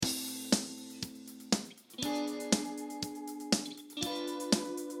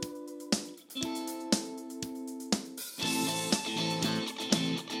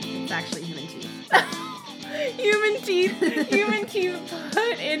human teeth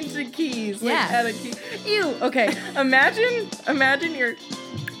put into keys. Like, Yeah. at a key. Ew. Okay. Imagine you're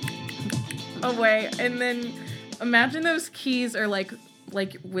away, and then imagine those keys are like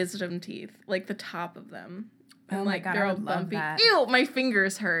wisdom teeth, like the top of them. Oh And my like God, they're I all would love bumpy. that. Ew, my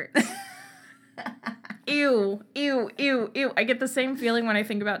fingers hurt. Ew. I get the same feeling when I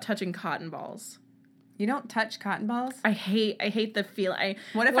think about touching cotton balls. You don't touch cotton balls? I hate the feel.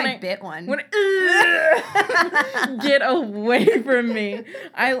 What if I bit one? Get away from me.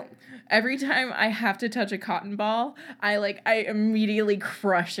 Every time I have to touch a cotton ball, I immediately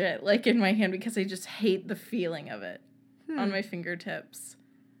crush it like in my hand because I just hate the feeling of it on my fingertips.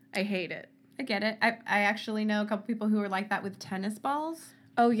 I hate it. I get it. I actually know a couple people who are like that with tennis balls.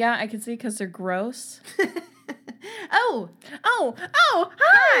 Oh yeah, I can see because they're gross. Oh,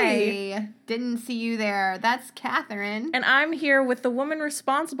 hi. Didn't see you there. That's Catherine. And I'm here with the woman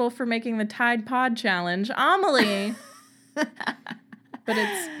responsible for making the Tide Pod Challenge, Amelie. But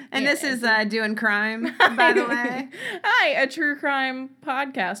it's... And this is Doing Crime, by the way. Hi, a true crime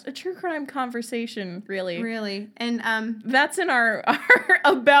podcast. A true crime conversation, really. Really. And That's in our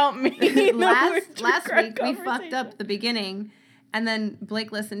About Me. last week, we fucked up the beginning. And then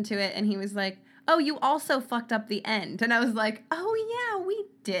Blake listened to it, and he was like, oh, you also fucked up the end. And I was like, oh, yeah, we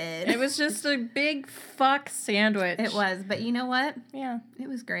did. It was just a big fuck sandwich. It was. But you know what? Yeah. It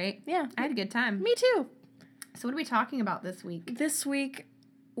was great. Yeah. I had a good time. Me too. So what are we talking about this week? This week,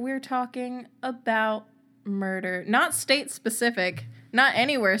 we're talking about murder. Not state-specific. Not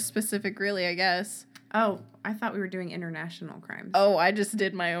anywhere specific, really, I guess. Oh, I thought we were doing international crimes. Oh, I just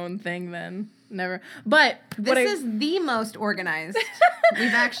did my own thing then. Never. But This is the most organized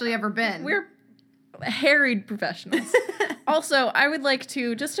we've actually ever been. We're harried professionals. Also, I would like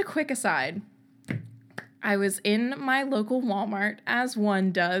to, just a quick aside. I was in my local Walmart, as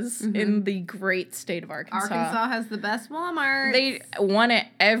one does, in the great state of Arkansas. Arkansas has the best Walmart. They one at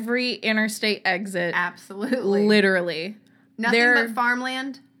every interstate exit. Absolutely. Literally. Nothing but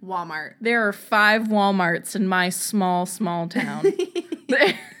farmland, Walmart. There are 5 Walmarts in my small town.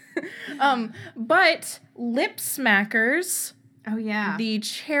 But Lip Smackers, Oh, yeah. the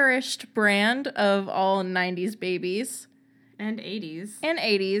cherished brand of all 90s babies. And 80s. And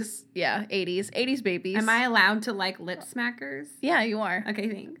 80s. Yeah, 80s babies. Am I allowed to like lip smackers? Yeah, you are. Okay,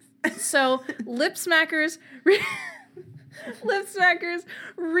 thanks. So, Lip Smackers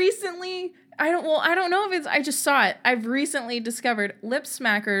recently, I don't know if it's, I just saw it. I've recently discovered Lip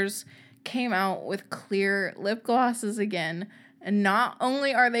Smackers came out with clear lip glosses again. And not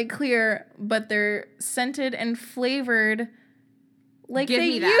only are they clear, but they're scented and flavored like Give they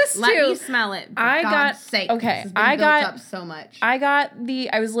me that. used to. Let me smell it. For God's sake. Okay, This has been built up so much. I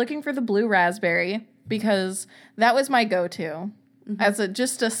was looking for the blue raspberry because that was my go-to as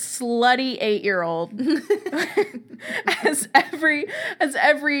just a slutty 8-year-old. as every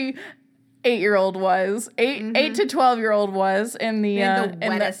 8-year-old was. 8 to 12-year-old was in the the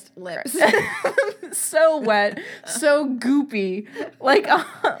wettest lips. so wet, so goopy. Like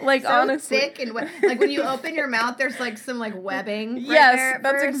So honestly. thick and wet. Like when you open your mouth, there's like some like webbing. Right Yes, there at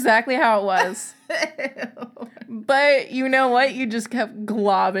that's first. exactly how it was. But you know what? You just kept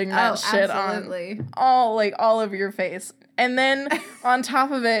globbing that shit absolutely. on all over your face. And then on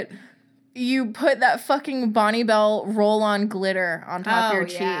top of it, you put that fucking Bonnie Bell roll-on glitter on top of your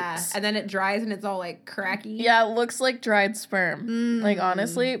cheeks. And then it dries and it's all like cracky. Yeah, it looks like dried sperm. Like,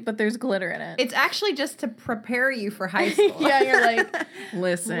 honestly, but there's glitter in it. It's actually just to prepare you for high school. Yeah, you're like,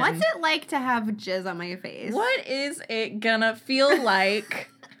 listen. What's it like to have jizz on my face? What is it gonna feel like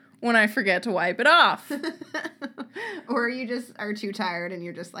when I forget to wipe it off? Or you just are too tired and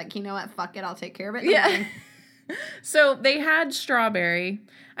you're just like, you know what, fuck it, I'll take care of it. in the Yeah. morning. So they had strawberry.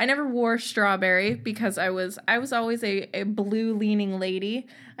 I never wore strawberry because I was always a blue leaning lady.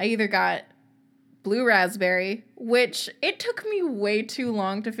 I either got blue raspberry, which it took me way too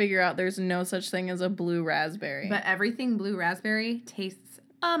long to figure out there's no such thing as a blue raspberry. But everything blue raspberry tastes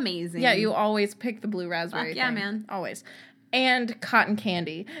amazing. Yeah, you always pick the blue raspberry. Fuck yeah, thing. man. Always. And cotton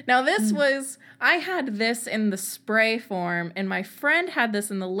candy. Now I had this in the spray form, and my friend had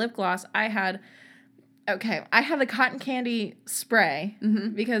this in the lip gloss. I had the cotton candy spray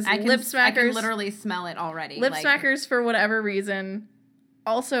because Lip Smackers. I can literally smell it already. Lip Smackers, for whatever reason,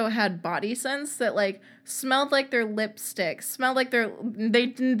 also had body scents that like smelled like their lipsticks. Smelled like they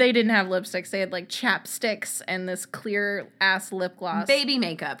didn't have lipsticks. They had like chapsticks and this clear ass lip gloss. Baby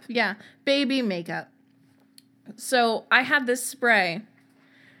makeup. Yeah, baby makeup. So I had this spray,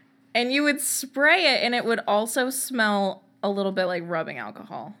 and you would spray it, and it would also smell a little bit like rubbing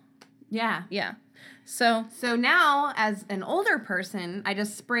alcohol. Yeah. Yeah. So now, as an older person, I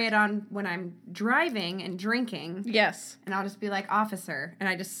just spray it on when I'm driving and drinking. Yes. And I'll just be like, officer, and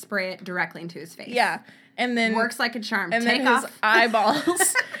I just spray it directly into his face. Yeah. And then works like a charm. And Take then off.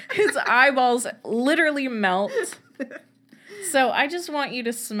 his eyeballs literally melt. So I just want you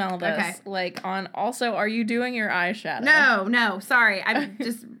to smell this. Okay. Like also, are you doing your eyeshadow? No, sorry. I'm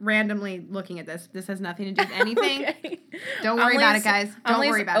just randomly looking at this. This has nothing to do with anything. Okay. Don't worry about it, guys. Don't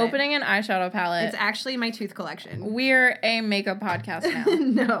worry about opening an eyeshadow palette. It's actually my tooth collection. We're a makeup podcast now.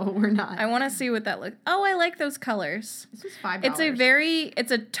 No, we're not. I want to see what that looks. Oh, I like those colors. This was $5.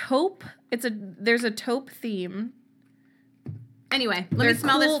 It's a taupe. There's a taupe theme. Anyway, let me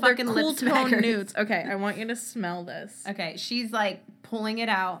smell this fucking cool lip tone smacker. nudes. Okay, I want you to smell this. Okay, she's like pulling it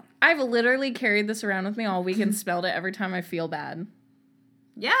out. I've literally carried this around with me all week and smelled it every time I feel bad.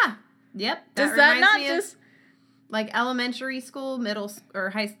 Yeah. Yep. Does that not just like elementary school,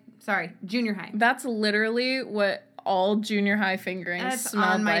 junior high? That's literally what all junior high fingerings smell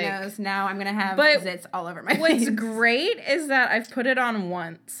like. On my nose. Now I'm gonna have zits all over my face. What's great is that I've put it on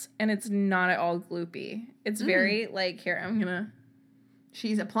once and it's not at all gloopy. It's very like here. I'm gonna.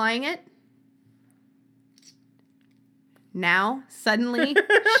 She's applying it. Now, suddenly,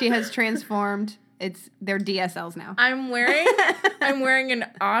 she has transformed. They're DSLs now. I'm wearing an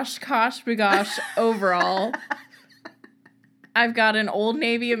Oshkosh Bagosh overall. I've got an Old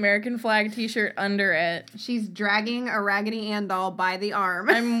Navy American flag t-shirt under it. She's dragging a Raggedy Ann doll by the arm.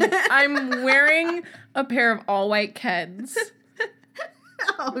 I'm wearing a pair of all white Keds.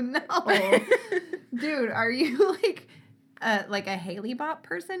 Oh no. Dude, are you like a Haley Bop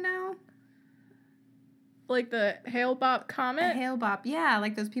person now? Like the Hale Bop Comet? A Hale Bop, yeah,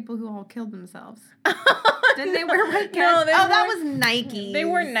 like those people who all killed themselves. Didn't they wear white Keds? No, that was Nike. They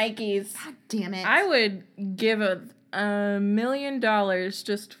wore Nikes. God damn it. I would give $1 million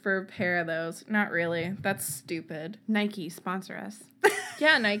just for a pair of those. Not really. That's stupid. Nike, sponsor us.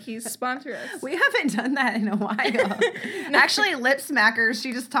 Yeah, Nike, sponsor us. We haven't done that in a while. Actually, Lip Smackers,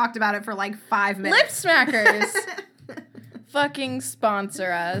 she just talked about it for like 5 minutes. Lip Smackers. Fucking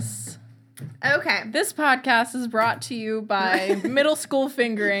sponsor us. Okay. This podcast is brought to you by Middle School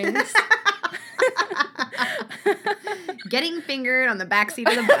Fingerings. Getting fingered on the backseat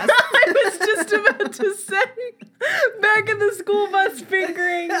of the bus. I was just about to say, back in the school bus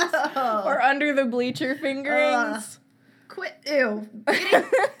fingerings. Or under the bleacher fingerings. Quit. Ew.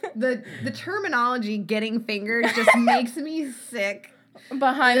 The terminology getting fingered just makes me sick.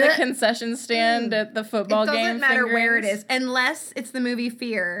 Behind the concession stand at the football game. It doesn't matter fingerings. where it is, unless it's the movie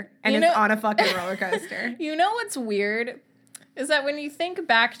Fear and it's on a fucking roller coaster. You know what's weird? Is that when you think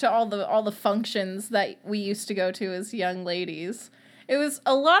back to all the functions that we used to go to as young ladies,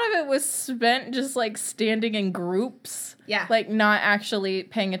 a lot of it was spent just like standing in groups. Yeah. Like not actually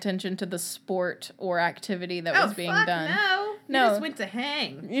paying attention to the sport or activity that was being done. No. You just went to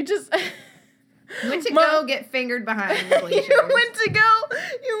hang. You just went to go get fingered behind the bleachers. You went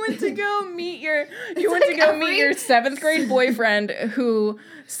to go meet your meet your 7th grade boyfriend who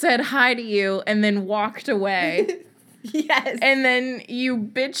said hi to you and then walked away. Yes. And then you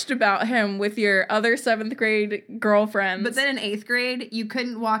bitched about him with your other 7th grade girlfriends. But then in 8th grade, you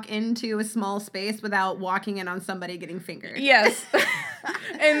couldn't walk into a small space without walking in on somebody getting fingered. Yes.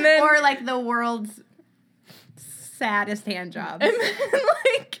 And then or like the world's saddest hand job. And then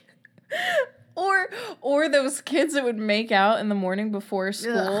like or those kids that would make out in the morning before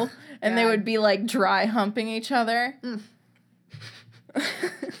school. Ugh, and they would be like dry humping each other.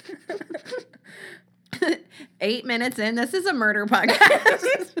 8 minutes in, this is a murder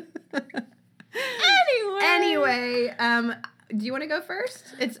podcast. Anyway, do you want to go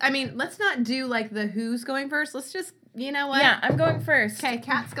first? Let's not do like the who's going first. Let's just, you know what? Yeah, I'm going first. Okay,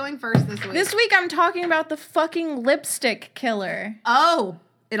 Kat's going first this week. This week I'm talking about the fucking lipstick killer. Oh,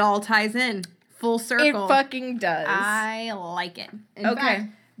 it all ties in. Full circle. It fucking does. I like it. In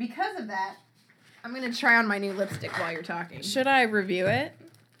fact, because of that, I'm going to try on my new lipstick while you're talking. Should I review it?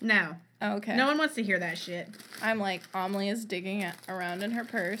 No. Okay. No one wants to hear that shit. I'm like, Amelie is digging around in her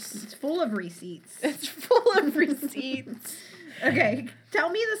purse. It's full of receipts. It's full of receipts. Okay. Tell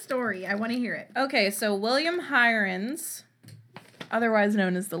me the story. I want to hear it. Okay, so William Hirons, otherwise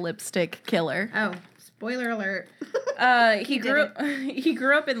known as the lipstick killer. Oh, spoiler alert. He grew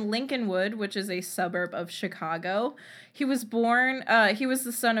up in Lincolnwood, which is a suburb of Chicago. He was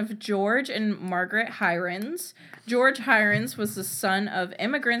the son of George and Margaret Hirons. George Hirons was the son of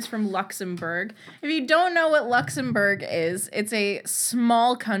immigrants from Luxembourg. If you don't know what Luxembourg is, it's a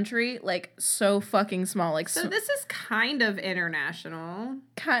small country, like so fucking small. Like so this is kind of international.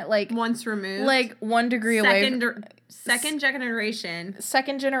 Like once removed. Like 1 degree away. Second generation.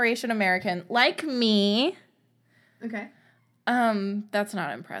 Second generation American. Like me. Okay. That's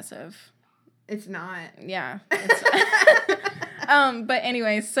not impressive. It's not. Yeah. But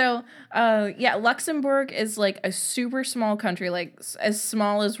anyway, so, Luxembourg is like a super small country, like as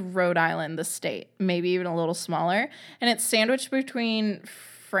small as Rhode Island, the state, maybe even a little smaller. And it's sandwiched between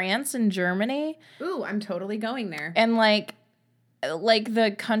France and Germany. Ooh, I'm totally going there. And like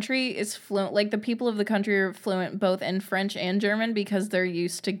the country is fluent, like the people of the country are fluent both in French and German because they're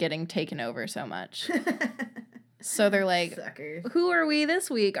used to getting taken over so much. So they're like, suckers. Who are we this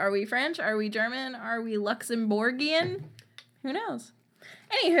week? Are we French? Are we German? Are we Luxembourgian? Who knows?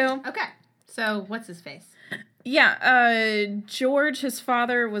 Anywho. Okay. So what's his face? Yeah. George, his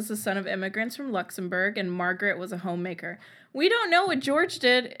father, was the son of immigrants from Luxembourg, and Margaret was a homemaker. We don't know what George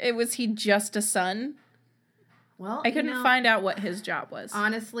did. Was he just a son? Well, I couldn't find out what his job was.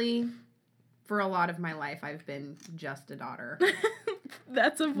 Honestly, for a lot of my life, I've been just a daughter.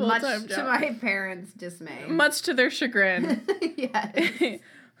 That's a full-time job. Much to my parents' dismay. Much to their chagrin. Yes.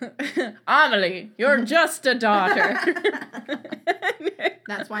 Amelie, you're just a daughter.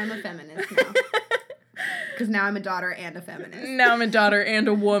 That's why I'm a feminist now. Because now I'm a daughter and a feminist. Now I'm a daughter and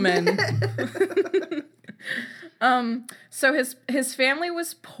a woman. So his family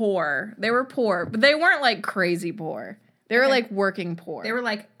was poor. They were poor, but they weren't like crazy poor. They were like working poor. They were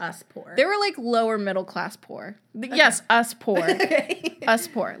like us poor. They were like lower middle class poor. Okay. Yes, us poor. Okay. Us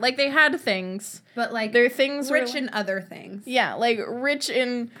poor. Like they had things, but like their things rich were in other things. Yeah, like rich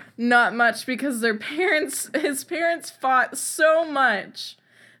in not much because his parents fought so much,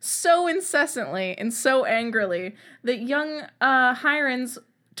 so incessantly and so angrily that young Hirons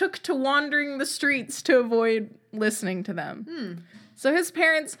took to wandering the streets to avoid listening to them. So his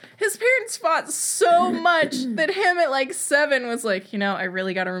parents fought so much that him at like 7 was like, I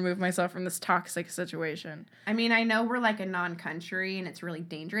really got to remove myself from this toxic situation. I mean, I know we're like a non-country and it's really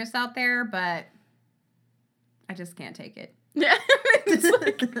dangerous out there, but I just can't take it. Yeah, it's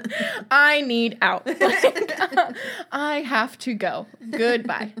like, I need out. Like, I have to go.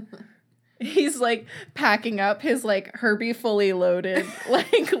 Goodbye. He's like packing up his like Herbie fully loaded like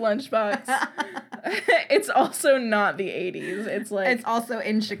lunchbox. It's also not the 80s. It's also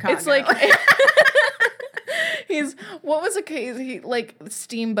in Chicago. It's like what was a case? He like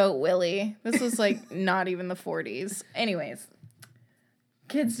Steamboat Willie. This was like not even the 40s. Anyways,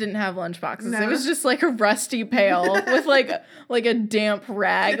 kids didn't have lunchboxes. No. It was just like a rusty pail with like a damp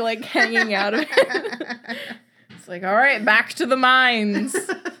rag like hanging out of it. It's like, all right, back to the mines.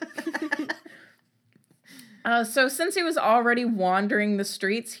 So since he was already wandering the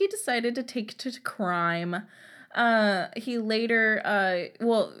streets, he decided to take to crime. He later,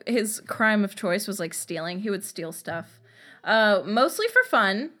 his crime of choice was like stealing. He would steal stuff, mostly for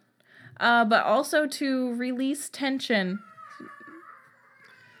fun, but also to release tension.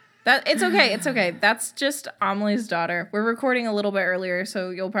 It's okay. That's just Amelie's daughter. We're recording a little bit earlier, so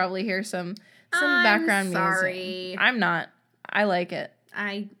you'll probably hear some background music. Sorry. I'm not. I like it.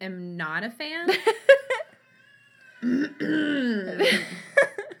 I am not a fan.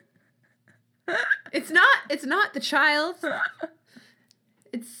 It's not the child.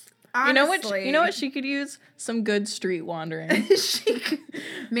 It's honestly, you know what she could use? Some good street wandering.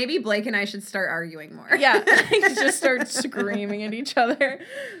 Maybe Blake and I should start arguing more. Yeah, just start screaming at each other.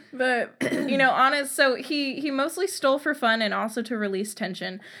 But so he mostly stole for fun and also to release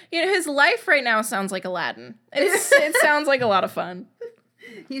tension. His life right now sounds like Aladdin. It sounds like a lot of fun.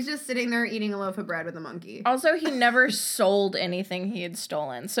 He's just sitting there eating a loaf of bread with a monkey. Also, he never sold anything he had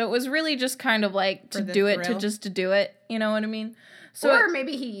stolen. So it was really just kind of like to do it. You know what I mean? So or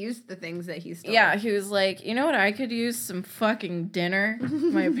maybe he used the things that he stole. Yeah, he was like, you know what? I could use some fucking dinner.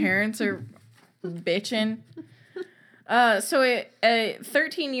 My parents are bitching. So at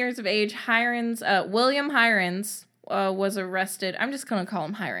 13 years of age, William Hirons was arrested. I'm just going to call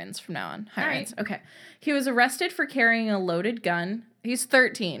him Hirons from now on. Hirons. Right. Okay. He was arrested for carrying a loaded gun. He's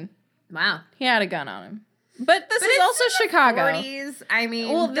 13. Wow. He had a gun on him. But this is also Chicago. 40s. I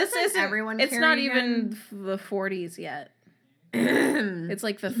mean, this isn't everyone. It's not even the 40s yet. It's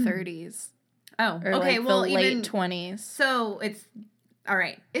like the 30s. Oh, or okay. Like the late 20s. So it's all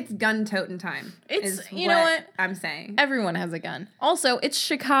right. It's gun toting time. It's you know what I'm saying. Everyone has a gun. Also, it's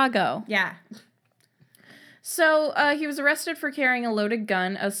Chicago. Yeah. So he was arrested for carrying a loaded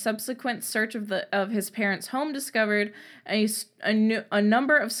gun. A subsequent search of his parents' home discovered a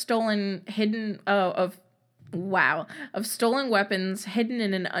number of stolen weapons hidden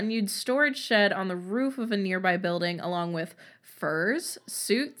in an unused storage shed on the roof of a nearby building, along with furs,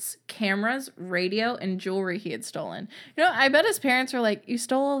 suits, cameras, radio, and jewelry he had stolen. You know, I bet his parents were like, "You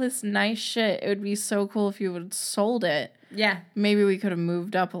stole all this nice shit. It would be so cool if you would have sold it. Yeah. Maybe we could have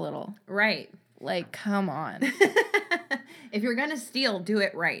moved up a little." Right. Like, come on. If you're gonna steal, do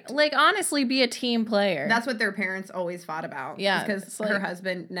it right. Like, honestly, be a team player. That's what their parents always fought about. Yeah. Because her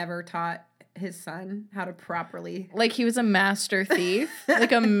husband never taught his son how to properly... Like, he was a master thief.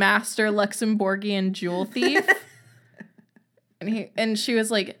 Like a master Luxembourgian jewel thief. And she was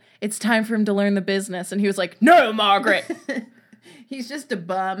like, "It's time for him to learn the business." And he was like, "No, Margaret." He's just a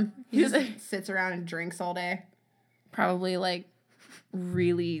bum. He just sits around and drinks all day. Probably, like,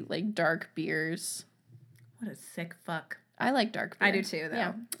 really, like, dark beers. What a sick fuck. I like dark beer. I do too, though.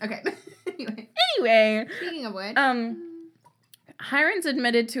 Yeah. Okay. Anyway. Speaking of which. Hirons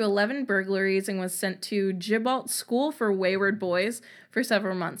admitted to 11 burglaries and was sent to Gibalt School for Wayward Boys for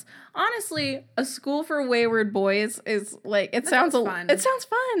several months. Honestly, a school for wayward boys is like, it sounds fun. It sounds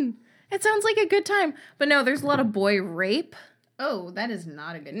fun. It sounds like a good time. But no, there's a lot of boy rape. Oh, that is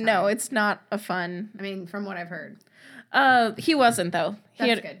not a good time. No, it's not a fun. I mean, from what I've heard. He wasn't, though.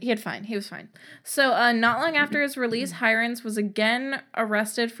 Good. He was fine. So, not long after his release, Hirons was again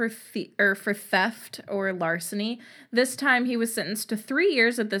arrested for theft or larceny. This time, he was sentenced to 3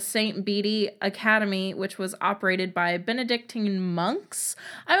 years at the St. Bede Academy, which was operated by Benedictine monks.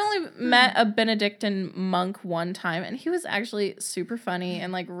 I've only met a Benedictine monk one time, and he was actually super funny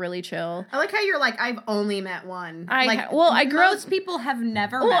and, like, really chill. I like how you're like, I've only met one. Most people have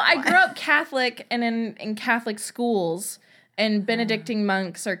never met one. I grew up Catholic and in Catholic schools. And Benedictine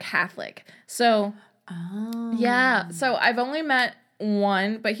monks are Catholic. So, yeah. So I've only met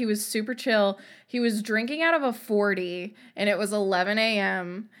one, but he was super chill. He was drinking out of a 40, and it was 11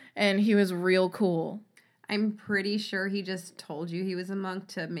 a.m., and he was real cool. I'm pretty sure he just told you he was a monk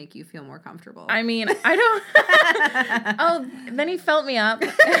to make you feel more comfortable. I mean, I don't... then he felt me up.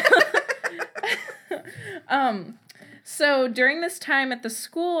 So during this time at the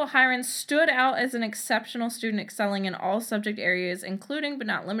school, Hirons stood out as an exceptional student, excelling in all subject areas, including but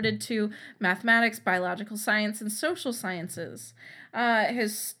not limited to mathematics, biological science, and social sciences.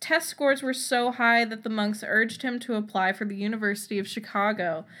 His test scores were so high that the monks urged him to apply for the University of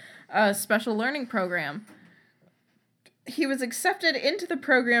Chicago, a special learning program. He was accepted into the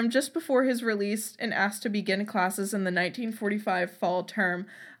program just before his release and asked to begin classes in the 1945 fall term,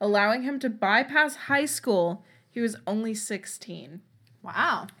 allowing him to bypass high school. He was only 16.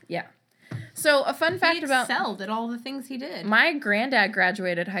 Wow. Yeah. So a fun fact about... He excelled at all the things he did. My granddad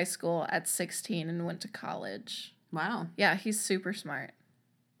graduated high school at 16 and went to college. Wow. Yeah, he's super smart.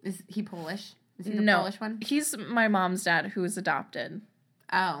 Is he Polish? Is he the Polish one? He's my mom's dad who was adopted.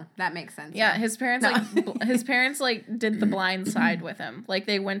 Oh, that makes sense. Yeah, his parents did the blind side with him. Like,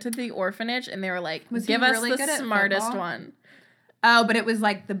 they went to the orphanage and they were like, give us the smartest one. Oh, but it was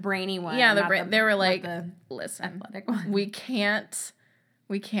like the brainy one. Yeah, they were like, listen, athletic one. we can't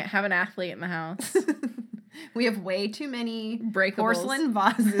have an athlete in the house. We have way too many breakables. Porcelain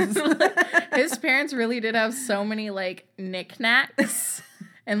vases. His parents really did have so many like knickknacks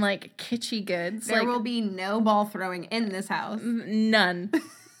and like kitschy goods. There will be no ball throwing in this house. None.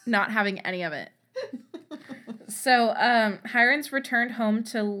 Not having any of it. So, Hirons returned home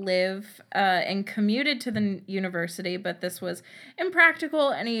to live and commuted to the university, but this was impractical,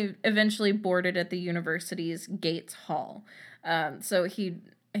 and he eventually boarded at the university's Gates Hall. So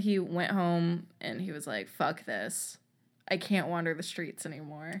he went home, and he was like, fuck this. I can't wander the streets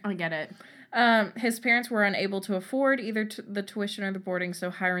anymore. I get it. His parents were unable to afford either the tuition or the boarding, so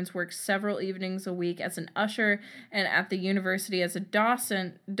Hirons worked several evenings a week as an usher and at the university as a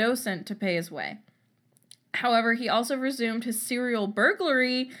docent to pay his way. However, he also resumed his serial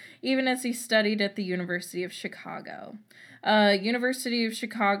burglary even as he studied at the University of Chicago. University of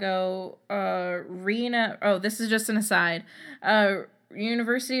Chicago, this is just an aside.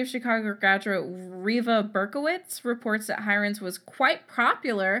 University of Chicago graduate Reva Berkowitz reports that Hirons was quite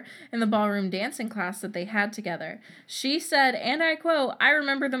popular in the ballroom dancing class that they had together. She said, and I quote, "I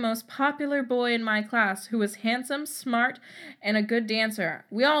remember the most popular boy in my class who was handsome, smart, and a good dancer.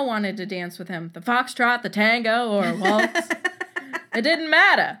 We all wanted to dance with him. The foxtrot, the tango, or a waltz. It didn't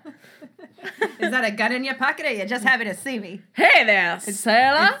matter." Is that a gun in your pocket, or you just happy to see me? Hey there,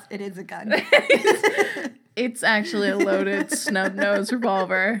 sailor. It is a gun. It's actually a loaded snub-nosed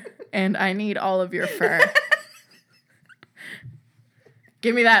revolver, and I need all of your fur.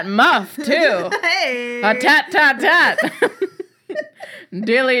 Give me that muff, too. Hey. A tat, tat, tat.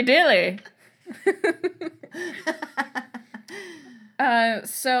 Dilly, dilly.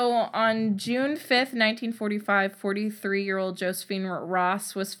 So on June 5th, 1945, 43-year-old Josephine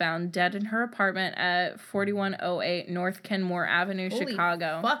Ross was found dead in her apartment at 4108 North Kenmore Avenue,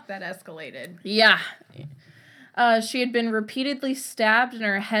 Chicago. Fuck, that escalated. Yeah. She had been repeatedly stabbed and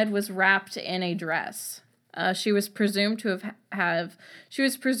her head was wrapped in a dress. She was presumed to have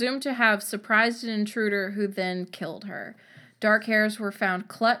surprised an intruder who then killed her. Dark hairs were found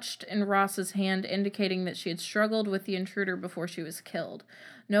clutched in Ross's hand, indicating that she had struggled with the intruder before she was killed.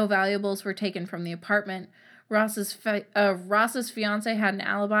 No valuables were taken from the apartment. Ross's fiancé had an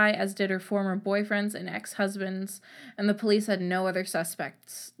alibi, as did her former boyfriends and ex-husbands, and the police had no other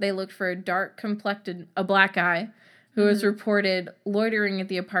suspects. They looked for a black guy, who was reported loitering at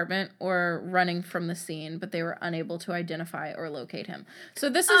the apartment or running from the scene, but they were unable to identify or locate him. So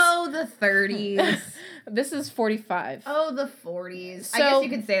this is... Oh, the 30s. This is 45. Oh, the 40s. So, I guess you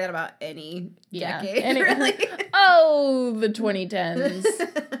could say that about any decade, really. Oh, the 2010s.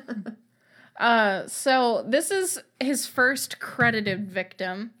 So this is his first credited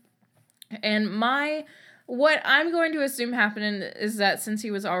victim. And what I'm going to assume happened is that since he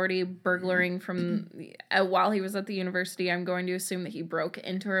was already burglaring from while he was at the university, I'm going to assume that he broke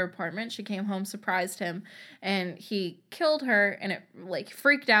into her apartment. She came home, surprised him, and he killed her, and it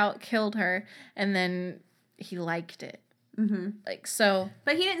freaked out, killed her, and then he liked it. Mm-hmm.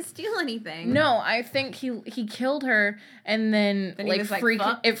 But he didn't steal anything. No, I think he killed her, and then he was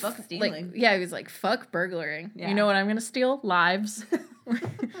fuck stealing. He was like, fuck burglaring. Yeah. You know what I'm gonna steal? Lives.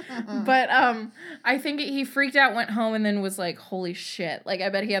 But I think he freaked out, went home, and then was like, holy shit. I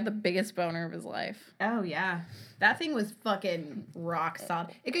bet he had the biggest boner of his life. Oh, yeah. That thing was fucking rock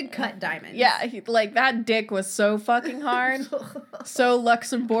solid. It could cut diamonds. Yeah, that dick was so fucking hard. So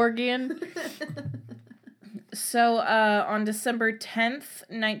Luxembourgian. So, on December 10th,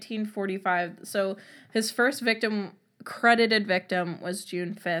 1945, so his first credited victim was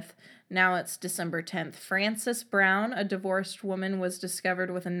June 5th. Now it's December 10th. Frances Brown, a divorced woman, was discovered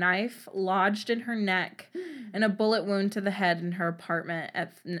with a knife lodged in her neck and a bullet wound to the head in her apartment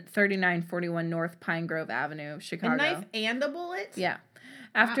at 3941 North Pine Grove Avenue, Chicago. A knife and a bullet? Yeah.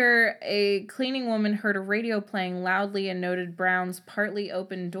 After a cleaning woman heard a radio playing loudly and noted Brown's partly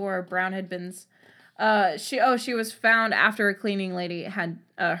open door, Brown had been... she was found after a cleaning lady had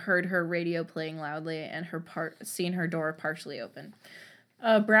heard her radio playing loudly and seen her door partially open.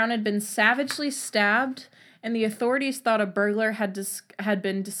 Brown had been savagely stabbed, and the authorities thought a burglar had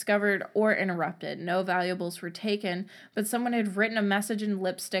been discovered or interrupted. No valuables were taken, but someone had written a message in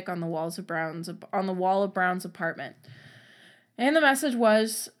lipstick on the wall of Brown's apartment. And the message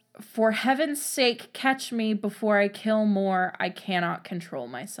was, "For heaven's sake, catch me before I kill more. I cannot control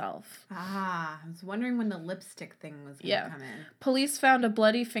myself." I was wondering when the lipstick thing was going to come in. Police found a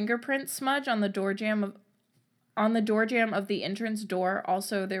bloody fingerprint smudge on the door jamb of the entrance door.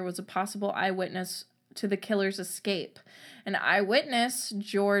 Also, there was a possible eyewitness to the killer's escape. An eyewitness,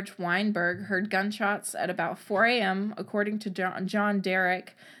 George Weinberg, heard gunshots at about 4 a.m., according to John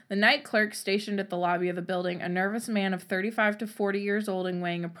Derrick, the night clerk stationed at the lobby of the building. A nervous man of 35 to 40 years old and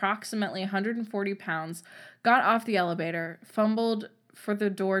weighing approximately 140 pounds got off the elevator, fumbled for the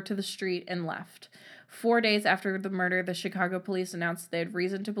door to the street, and left. 4 days after the murder, the Chicago police announced they had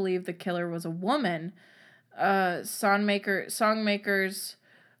reason to believe the killer was a woman. Songmakers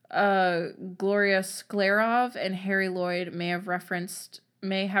Gloria Sklarov and Harry Lloyd may have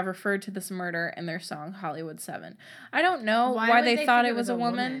referred to this murder in their song Hollywood 7. I don't know why they thought it was a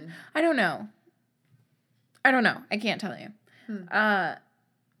woman. I don't know. I can't tell you.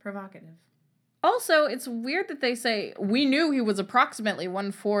 Provocative. Also, it's weird that they say, we knew he was approximately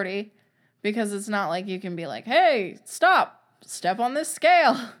 140, because it's not like you can be like, hey, step on this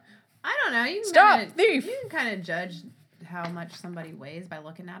scale. I don't know. You can thief. You can kind of judge how much somebody weighs by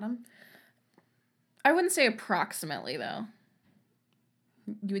looking at them. I wouldn't say approximately, though.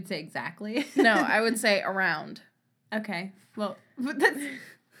 You would say exactly? No, I would say around. Okay. Well,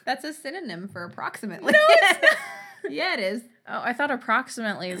 that's a synonym for approximately. No, it's not. Yeah, it is. Oh, I thought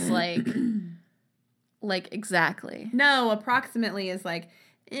approximately is like exactly. No, approximately is like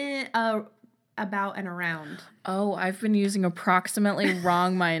about and around. Oh, I've been using approximately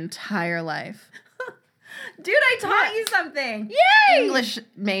wrong my entire life. Dude, I taught you something. Yay! English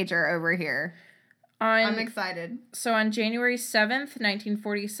major over here. I'm excited. So on January 7th,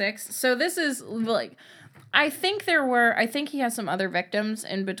 1946. So this is I think he has some other victims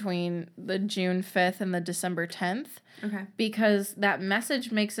in between the June 5th and the December 10th. Okay. Because that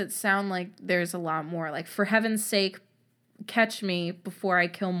message makes it sound like there's a lot more. For heaven's sake, catch me before I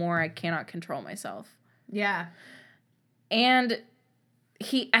kill more. I cannot control myself. Yeah. And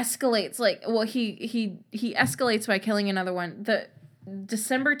he escalates, he escalates by killing another one. The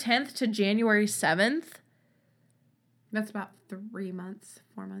December 10th to January 7th. That's about 4 months,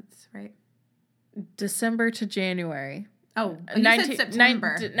 right? December to January. Oh, you said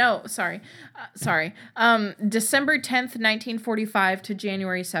September. December 10th, 1945 to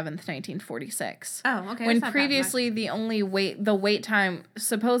January 7th, 1946. Oh, okay. When previously the wait time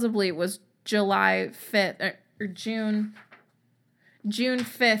supposedly was July 5th or June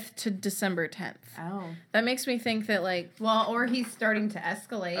 5th to December 10th. Oh. That makes me think that or he's starting to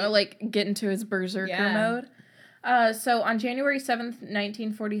escalate. Or get into his berserker mode. So on January 7th,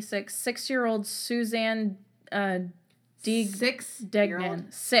 1946, 6-year-old Suzanne Degnan.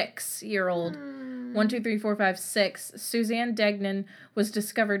 6-year-old. 1, 2, 3, 4, 5, 6. Suzanne Degnan was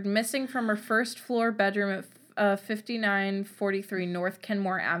discovered missing from her first floor bedroom at 5943 North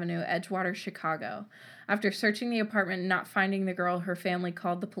Kenmore Avenue, Edgewater, Chicago. After searching the apartment and not finding the girl, her family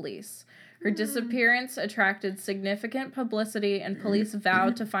called the police. Her disappearance attracted significant publicity, and police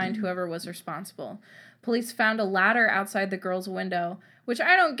vowed to find whoever was responsible. Police found a ladder outside the girl's window, which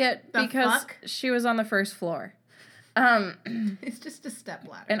I don't get because she was on the first floor. It's just a step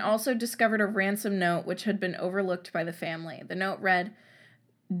ladder. And also discovered a ransom note, which had been overlooked by the family. The note read,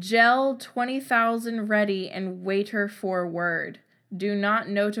 "Gel 20,000 ready and waiter for word. Do not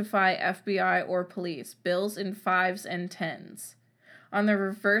notify FBI or police. Bills in 5s and 10s. On the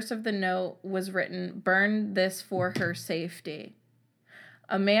reverse of the note was written, "Burn this for her safety."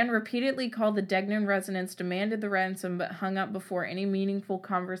 A man repeatedly called the Degnan residence, demanded the ransom, but hung up before any meaningful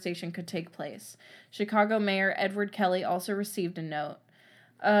conversation could take place. Chicago Mayor Edward Kelly also received a note,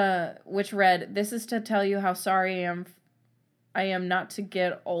 which read, "This is to tell you how sorry I am not to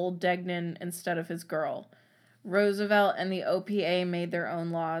get old Degnan instead of his girl. Roosevelt and the OPA made their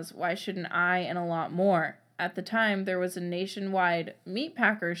own laws. Why shouldn't I and a lot more? At the time, there was a nationwide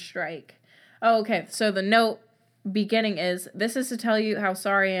meatpackers strike." Oh, okay, so the note beginning is, "This is to tell you how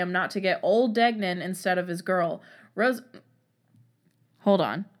sorry I am not to get old Degnan instead of his girl. Hold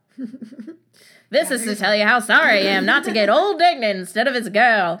on. This is to tell you how sorry I am not to get old Degnan instead of his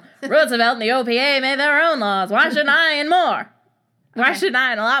girl. Roosevelt and the OPA made their own laws. Why shouldn't I and more? Why shouldn't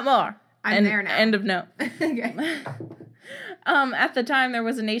I and a lot more?" I'm there now. End of note. Okay. At the time, there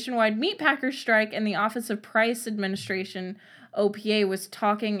was a nationwide meatpackers strike, and the Office of Price Administration, OPA, was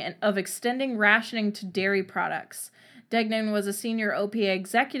talking of extending rationing to dairy products. Degnan was a senior OPA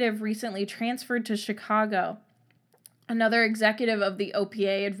executive recently transferred to Chicago. Another executive of the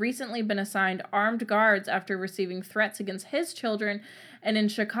OPA had recently been assigned armed guards after receiving threats against his children, and in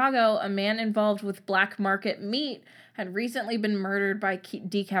Chicago, a man involved with black market meat had recently been murdered by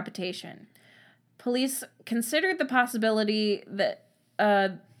decapitation. Police considered the possibility that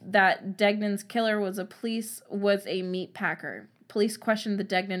Degnan's killer was a meat packer. Police questioned the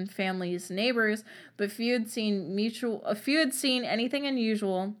Degnan family's neighbors, but few had seen anything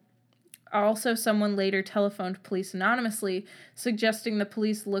unusual. Also, someone later telephoned police anonymously, suggesting the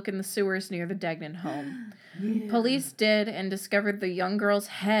police look in the sewers near the Degnan home. Yeah. Police did and discovered the young girl's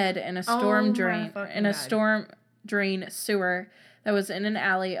head in a storm drain sewer that was in an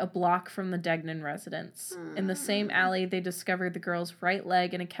alley a block from the Degnan residence. In the same alley, they discovered the girl's right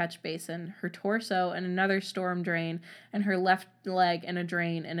leg in a catch basin, her torso in another storm drain, and her left leg in a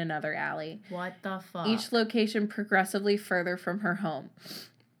drain in another alley. What the fuck? Each location progressively further from her home.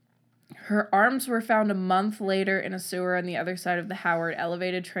 Her arms were found a month later in a sewer on the other side of the Howard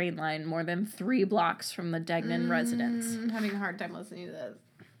elevated train line, more than 3 blocks from the Degnan residence. I'm having a hard time listening to this.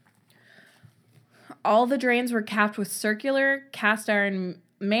 All the drains were capped with circular cast iron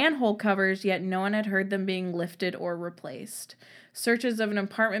manhole covers, yet no one had heard them being lifted or replaced. Searches of an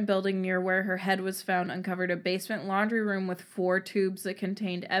apartment building near where her head was found uncovered a basement laundry room with 4 tubes that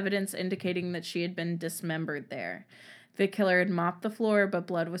contained evidence indicating that she had been dismembered there. The killer had mopped the floor, but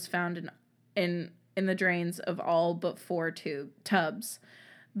blood was found in the drains of all but 4 tubs.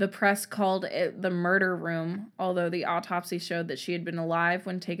 The press called it the murder room, although the autopsy showed that she had been alive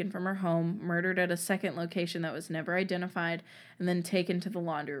when taken from her home, murdered at a second location that was never identified, and then taken to the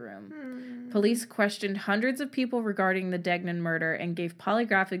laundry room. Police questioned hundreds of people regarding the Degnan murder and gave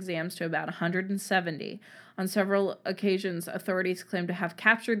polygraph exams to about 170. On several occasions, authorities claimed to have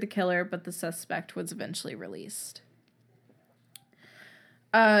captured the killer, but the suspect was eventually released.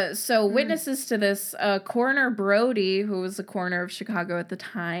 Witnesses to this, Coroner Brody, who was the coroner of Chicago at the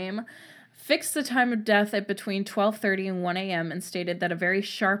time, fixed the time of death at between 12:30 and 1 a.m. and stated that a very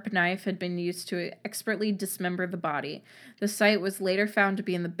sharp knife had been used to expertly dismember the body. The site was later found to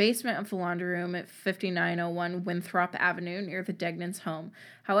be in the basement of the laundry room at 5901 Winthrop Avenue near the Degnans' home.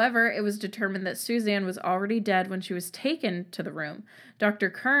 However, it was determined that Suzanne was already dead when she was taken to the room. Dr.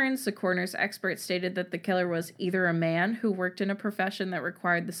 Kearns, the coroner's expert, stated that the killer was either a man who worked in a profession that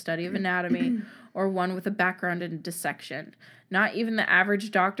required the study of anatomy or one with a background in dissection. Not even the average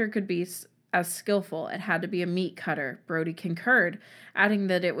doctor could be as skillful. It had to be a meat cutter. Brody concurred, adding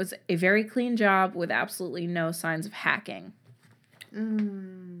that it was a very clean job with absolutely no signs of hacking.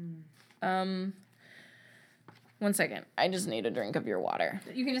 One second. I just need a drink of your water.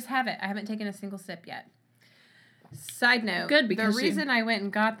 You can just have it. I haven't taken a single sip yet. Side note. Good, because the reason I went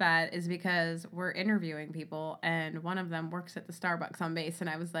and got that is because we're interviewing people, and one of them works at the Starbucks on base, and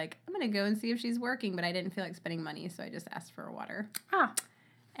I was like, I'm going to go and see if she's working, but I didn't feel like spending money, so I just asked for a water. Ah.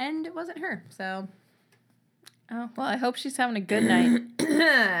 And it wasn't her, so... Oh, well, I hope she's having a good night.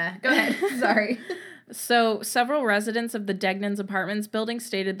 Go ahead. Sorry. So, several residents of the Degnans Apartments building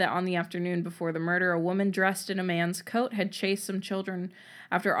stated that on the afternoon before the murder, a woman dressed in a man's coat had chased some children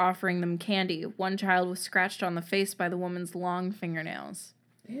after offering them candy. One child was scratched on the face by the woman's long fingernails.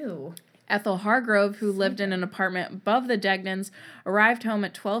 Ew. Ethel Hargrove, who lived in an apartment above the Degnans, arrived home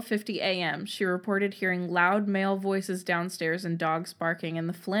at 12:50 a.m. She reported hearing loud male voices downstairs and dogs barking in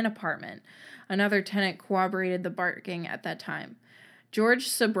the Flynn apartment. Another tenant corroborated the barking at that time. George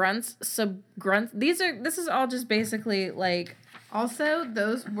Subgrunt. This is all just basically like. Also,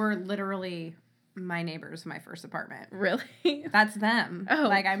 those were literally my neighbors in my first apartment. Really? That's them. Oh.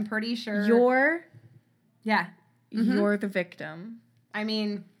 Like, I'm pretty sure. Yeah. You're the victim. I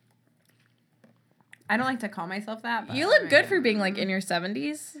mean, I don't like to call myself that. But you look good for being like in your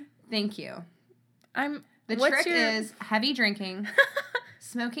 70s. Thank you. The What's trick is heavy drinking,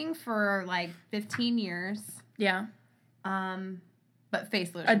 smoking for like 15 years. Yeah. But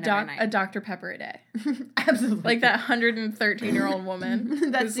face lotion every night. A Dr. Pepper a day. Absolutely. Like that 113-year-old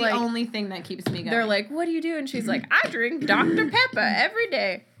woman. That's the like, only thing that keeps me going. They're like, what do you do? And she's like, I drink Dr. Pepper every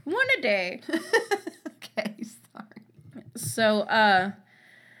day. One a day. Okay, sorry. So,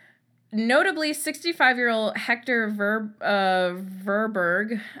 notably, 65-year-old Hector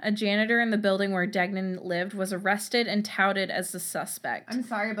Verberg, a janitor in the building where Degnan lived, was arrested and touted as the suspect. I'm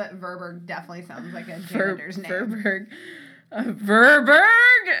sorry, but Verberg definitely sounds like a janitor's name. Verberg. Verberg!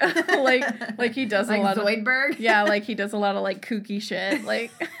 like he does like a lot Zoidberg? of... Yeah, like he does a lot of, like, kooky shit.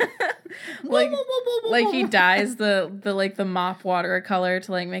 Like... like he dyes the mop watercolor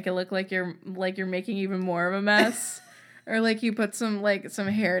to, like, make it look like you're making even more of a mess. Or, like, you put some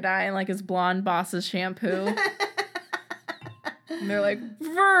hair dye in, like, his blonde boss's shampoo. And they're like,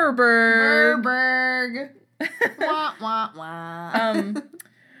 Verberg! Verberg! Wah, wah, wah.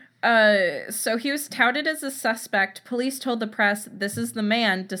 So he was touted as a suspect. Police told the press this is the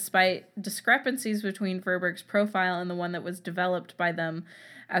man, despite discrepancies between Verberg's profile and the one that was developed by them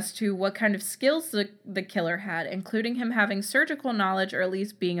as to what kind of skills the killer had, including him having surgical knowledge or at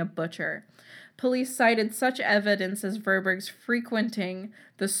least being a butcher. Police cited such evidence as Verberg's frequenting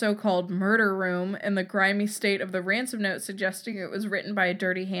the so-called murder room in the grimy state of the ransom note, suggesting it was written by a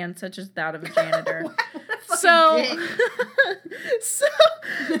dirty hand such as that of a janitor. So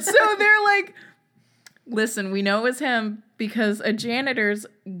they're like, listen, we know it was him because a janitor's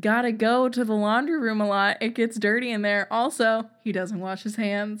gotta go to the laundry room a lot. It gets dirty in there. Also, he doesn't wash his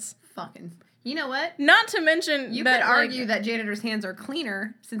hands. Fucking... You know what? Not to mention you could argue that janitors' hands are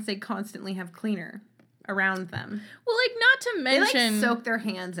cleaner since they constantly have cleaner around them. Well, like, not to mention... They, like, soak their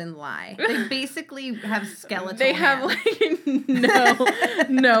hands in lye. They basically have skeletal They have, hands. like,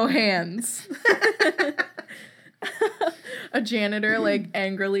 no hands. A janitor, like,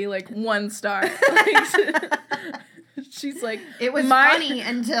 angrily, like, 1 star. Like, she's like... It was funny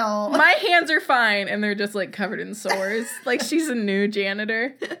until... My hands are fine, and they're just, like, covered in sores. Like, she's a new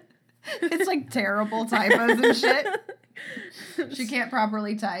janitor. It's like terrible typos and shit. She can't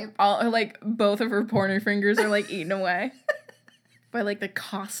properly type. Like, both of her pointer fingers are, like, eaten away by, like, the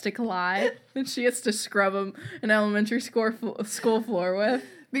caustic lye that she has to scrub an elementary school floor with.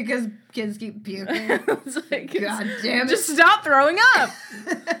 Because kids keep puking. It's like, God damn it. Just stop throwing up!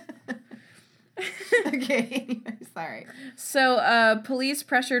 Okay, sorry. So, police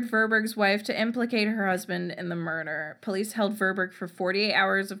pressured Verberg's wife to implicate her husband in the murder. Police held Verberg for 48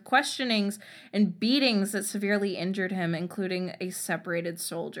 hours of questionings and beatings that severely injured him, including a separated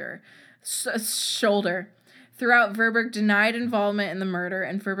shoulder. Throughout, Verberg denied involvement in the murder,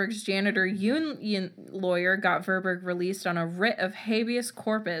 and Verberg's janitor union lawyer got Verberg released on a writ of habeas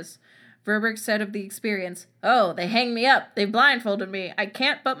corpus. Verberg said of the experience, "Oh, they hang me up. They blindfolded me. I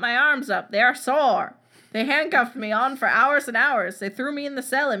can't put my arms up. They are sore. They handcuffed me on for hours and hours. They threw me in the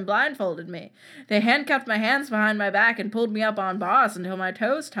cell and blindfolded me. They handcuffed my hands behind my back and pulled me up on bars until my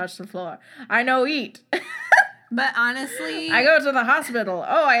toes touched the floor. I no eat." But honestly, "I go to the hospital.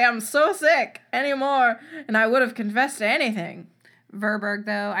 Oh, I am so sick anymore, and I would have confessed to anything." Verberg,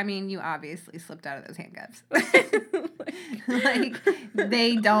 though, I mean, you obviously slipped out of those handcuffs. Like,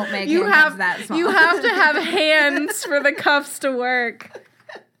 they don't make handcuffs that small. You have to have hands for the cuffs to work.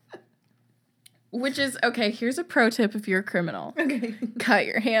 Which is, okay, here's a pro tip if you're a criminal. Okay. Cut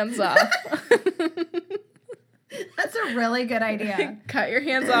your hands off. That's a really good idea. Cut your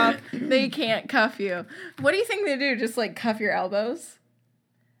hands off. They can't cuff you. What do you think they do? Just, like, cuff your elbows?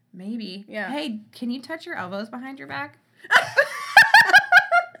 Maybe. Yeah. Hey, can you touch your elbows behind your back?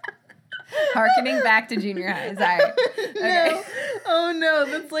 Harkening back to junior high. Sorry. Okay. No. Oh, no.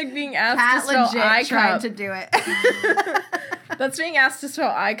 That's like being asked Kat to spell legit I tried cup. to do it. That's being asked to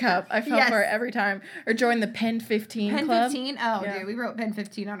spell I cup. I fell Yes. for it every time. Or join the Pen 15 Pen club. 15? Oh, Yeah. dude, we wrote Pen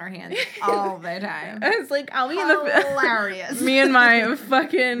 15 on our hands all the time. I was like, I'll be in the... Hilarious. Me and my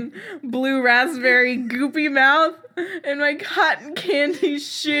fucking blue raspberry goopy mouth and my cotton candy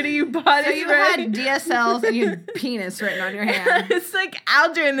shitty body So you spray. had DSLs and you had penis written on your hand. It's like,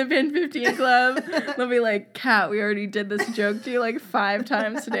 I'll join the Pen 15 club. They'll be like, "Kat, we already did this joke to you like 5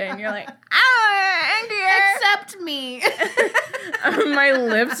 times today." And you're like, angrier. Accept me. My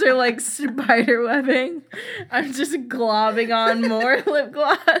lips are like spider webbing. I'm just globbing on more lip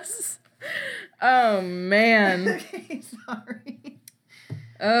gloss. Oh, man. Okay, sorry.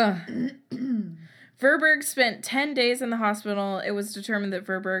 Ugh. Verberg spent 10 days in the hospital. It was determined that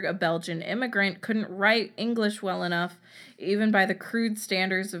Verberg, a Belgian immigrant, couldn't write English well enough, even by the crude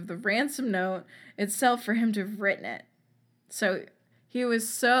standards of the ransom note itself, for him to have written it. So he was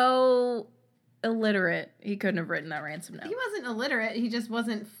so illiterate, he couldn't have written that ransom note. He wasn't illiterate. He just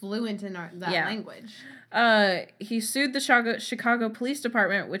wasn't fluent in that language. He sued the Chicago Police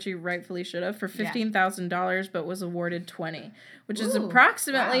Department, which he rightfully should have, for $15,000, but was awarded $20,000, which is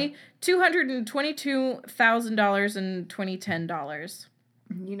approximately $222,000 in 2010.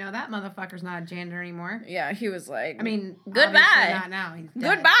 You know that motherfucker's not a janitor anymore. Yeah, he was like, I mean, goodbye. obviously not now. He's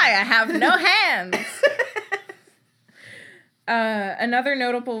dead. Goodbye, I have no hands. Another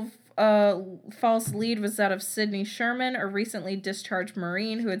notable false lead was that of Sidney Sherman, a recently discharged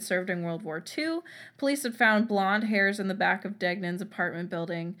Marine who had served in World War II. Police had found blonde hairs in the back of Degnan's apartment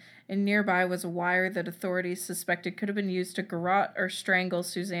building, and nearby was a wire that authorities suspected could have been used to garrote or strangle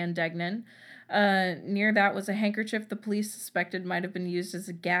Suzanne Degnan. Near that was a handkerchief the police suspected might have been used as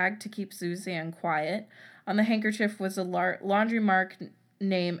a gag to keep Suzanne quiet. On the handkerchief was a laundry mark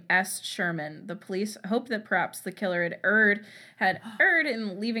name S. Sherman. The police hoped that perhaps the killer had erred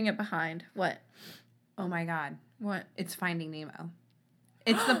in leaving it behind. What? Oh my God. What? It's Finding Nemo.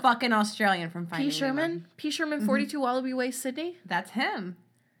 It's the fucking Australian from Finding P. Sherman? Nemo. P. Sherman, 42 Wallaby Way, Sydney? That's him.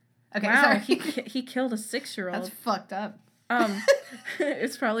 Okay, Wow, sorry. he killed a 6-year-old. That's fucked up.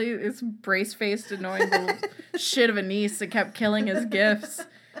 It's probably it's brace-faced, annoying little shit of a niece that kept killing his gifts.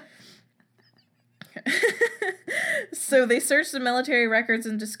 So they searched the military records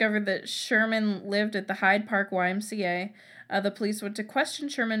and discovered that Sherman lived at the Hyde Park YMCA. The police went to question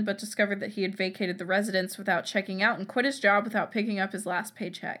Sherman, but discovered that he had vacated the residence without checking out and quit his job without picking up his last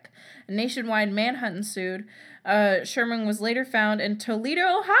paycheck. A nationwide manhunt ensued. Sherman was later found in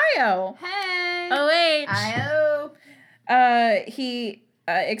Toledo, Ohio. Hey! O-H. I-O. He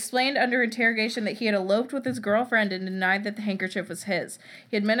explained under interrogation that he had eloped with his girlfriend and denied that the handkerchief was his.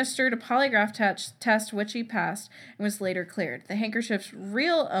 He administered a polygraph test, which he passed, and was later cleared. The handkerchief's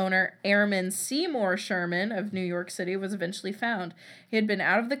real owner, Airman Seymour Sherman of New York City, was eventually found. He had been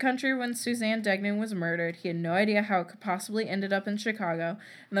out of the country when Suzanne Degnan was murdered. He had no idea how it could possibly ended up in Chicago,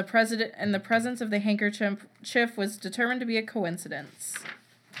 and the presence of the handkerchief was determined to be a coincidence.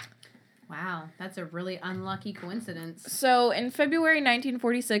 Wow, that's a really unlucky coincidence. So, in February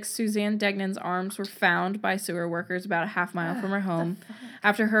 1946, Suzanne Degnan's arms were found by sewer workers about a half mile from her home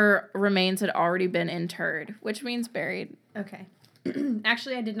after her remains had already been interred, which means buried. Okay.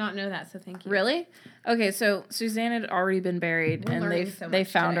 Actually, I did not know that, so thank you. Really? Okay, so Suzanne had already been buried, We're and learning so they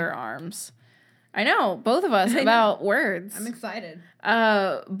much found today. her arms. I know, both of us, about words. I'm excited.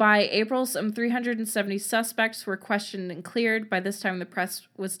 By April, some 370 suspects were questioned and cleared. By this time, the press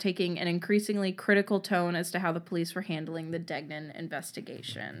was taking an increasingly critical tone as to how the police were handling the Degnan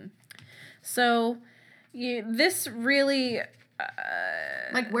investigation. So, this really...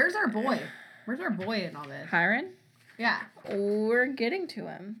 Like, where's our boy? Where's our boy in all this? Hiram? Yeah. We're getting to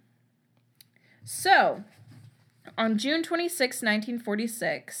him. So, on June 26,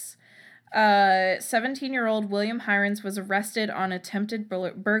 1946... 17-year-old William Hirons was arrested on attempted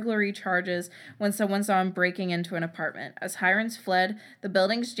burglary charges when someone saw him breaking into an apartment. As Hirons fled, the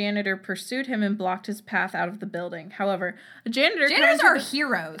building's janitor pursued him and blocked his path out of the building. However, a janitors are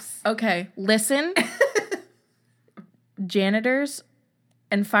heroes. Okay, listen. Janitors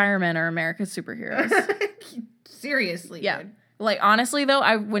and firemen are America's superheroes. Seriously, yeah. Dude. Like, honestly, though,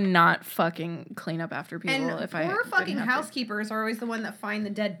 I would not fucking clean up after people and if I poor fucking housekeepers are always the one that find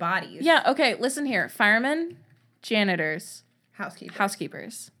the dead bodies. Yeah, okay, listen here. Firemen, janitors,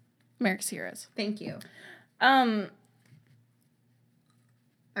 housekeepers. America's heroes. Thank you. I'm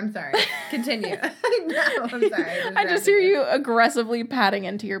sorry. Continue. No, I'm sorry. I just hear you aggressively patting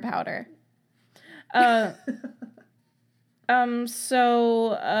into your powder. As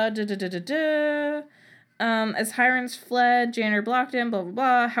Hirons fled, janitor blocked him, blah, blah,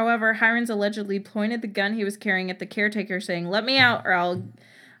 blah. However, Hirons allegedly pointed the gun he was carrying at the caretaker, saying, let me out or I'll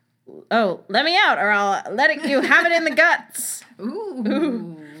let you have it in the guts.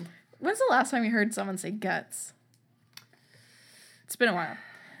 Ooh. When's the last time you heard someone say guts? It's been a while.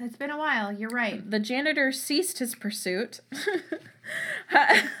 It's been a while. You're right. The janitor ceased his pursuit.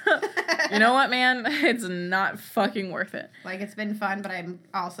 You know what, man? It's not fucking worth it. Like, it's been fun, but I'm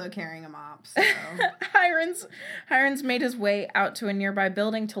also carrying a mop, so. Hirons made his way out to a nearby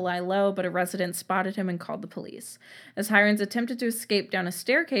building to lie low, but a resident spotted him and called the police. As Hirons attempted to escape down a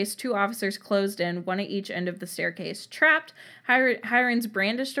staircase, 2 officers closed in, one at each end of the staircase. Trapped, Hirons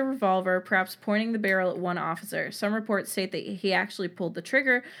brandished a revolver, perhaps pointing the barrel at one officer. Some reports state that he actually pulled the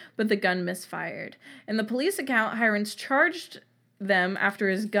trigger, but the gun misfired. In the police account, Hirons charged them after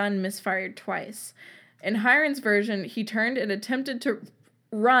his gun misfired twice. In Hirons' version, he turned and attempted to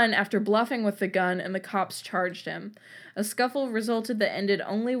run after bluffing with the gun, and the cops charged him. A scuffle resulted that ended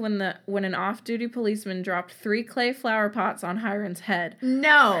only when an off-duty policeman dropped 3 clay flower pots on Hirons' head.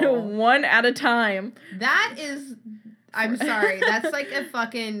 No. One at a time. That is... I'm sorry. That's like a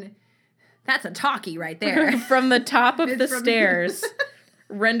fucking... That's a talkie right there. From the top of the stairs,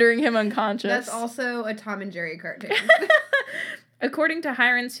 rendering him unconscious. That's also a Tom and Jerry cartoon. According to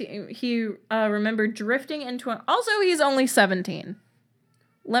Hirons, he remembered drifting into an... Also, he's only 17.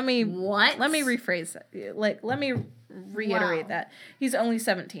 Let me rephrase that. Let me reiterate that. He's only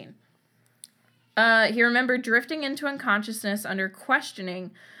 17. He remembered drifting into unconsciousness under questioning.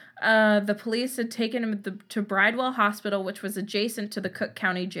 The police had taken him to Bridewell Hospital, which was adjacent to the Cook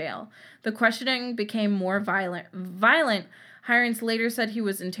County Jail. The questioning became more violent. Hirons later said he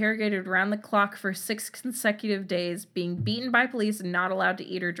was interrogated around the clock for 6 consecutive days, being beaten by police and not allowed to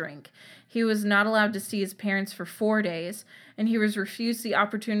eat or drink. He was not allowed to see his parents for 4 days, and he was refused the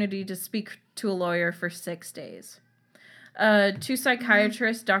opportunity to speak to a lawyer for 6 days. 2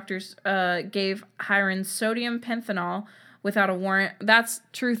 psychiatrist doctors gave Hirons sodium pentanol without a warrant. That's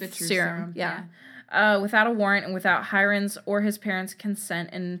truth serum. Yeah. Without a warrant and without Hirons or his parents' consent,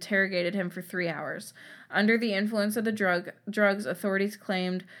 and interrogated him for 3 hours. Under the influence of the drugs, authorities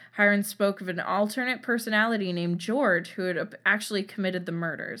claimed Hirons spoke of an alternate personality named George who had actually committed the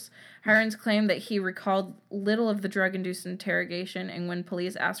murders. Hirons claimed that he recalled little of the drug-induced interrogation, and when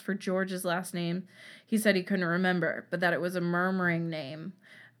police asked for George's last name, he said he couldn't remember, but that it was a murmuring name.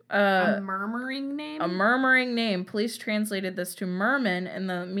 A murmuring name? A murmuring name. Police translated this to Merman, and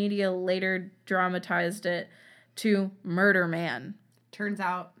the media later dramatized it to Murder Man. Turns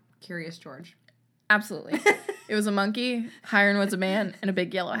out, Curious George. Absolutely. It was a monkey, Hiron was a man, and a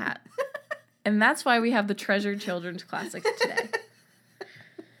big yellow hat. And that's why we have the treasured children's classic today.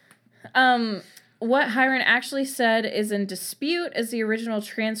 What Hiron actually said is in dispute, as the original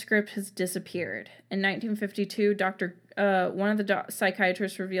transcript has disappeared. In 1952, one of the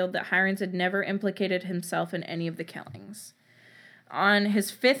psychiatrists revealed that Hirons had never implicated himself in any of the killings. On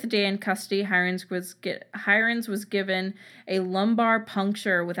his 5th day in custody, Hirons was given a lumbar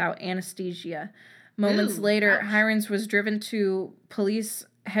puncture without anesthesia. Moments later, ouch. Hirons was driven to police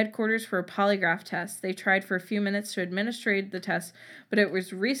headquarters for a polygraph test. They tried for a few minutes to administer the test, but it was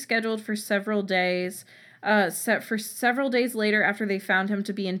rescheduled for several days, several days later after they found him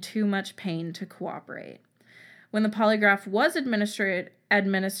to be in too much pain to cooperate. When the polygraph was administered,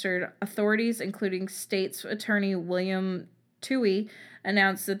 authorities, including State's Attorney William Toohey,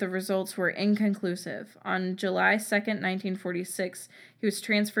 announced that the results were inconclusive. On July 2nd, 1946, he was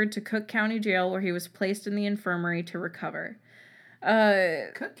transferred to Cook County Jail, where he was placed in the infirmary to recover.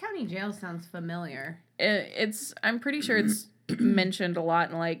 Cook County Jail sounds familiar. I'm pretty sure it's mentioned a lot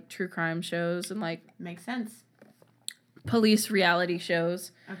in, like, true crime shows and, like... Makes sense. Police reality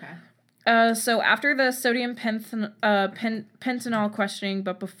shows. Okay. So after the sodium pentanol questioning,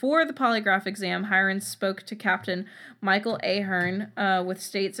 but before the polygraph exam, Hirons spoke to Captain Michael Ahern with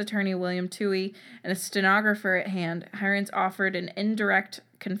State's Attorney William Toohey and a stenographer at hand. Hirons offered an indirect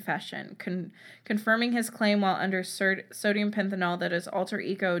confession, confirming his claim while under sodium pentanol that his alter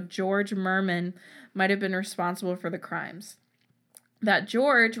ego, George Merman, might have been responsible for the crimes. That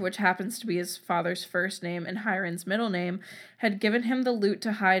George, which happens to be his father's first name and Hirons' middle name, had given him the loot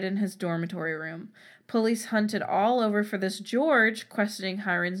to hide in his dormitory room. Police hunted all over for this George, questioning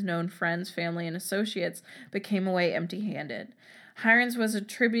Hirons' known friends, family, and associates, but came away empty-handed. Hirons was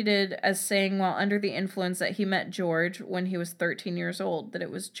attributed as saying while under the influence that he met George when he was 13 years old, that it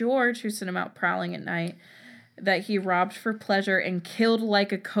was George who sent him out prowling at night, that he robbed for pleasure and killed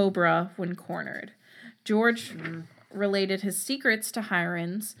like a cobra when cornered. George related his secrets to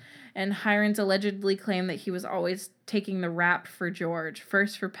Hirons, and Hirons allegedly claimed that he was always taking the rap for George,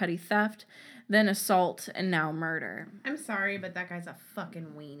 first for petty theft, then assault, and now murder. I'm sorry, but that guy's a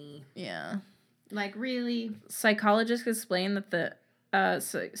fucking weenie. Yeah. Like, really? Psychologists explained that at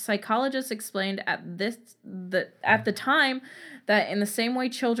the time that in the same way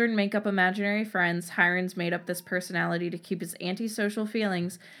children make up imaginary friends, Hirons made up this personality to keep his antisocial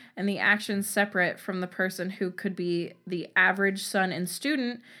feelings and the actions separate from the person who could be the average son and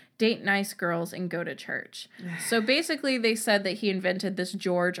student, date nice girls, and go to church. So basically they said that he invented this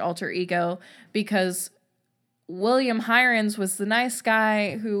George alter ego because William Hirons was the nice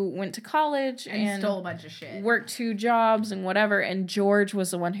guy who went to college and stole a bunch of shit, worked 2 jobs and whatever, and George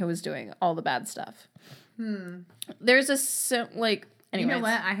was the one who was doing all the bad stuff. There's anyways. You know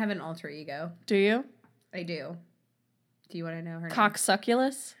what? I have an alter ego. Do you? I do. Do you want to know her name?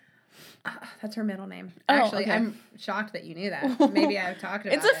 Cocksucculus? That's her middle name. Oh, Actually, okay. I'm shocked that you knew that. Maybe I've talked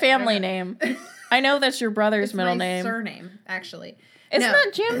about it. It's a family name. I know that's your brother's middle name. It's my surname, actually. Isn't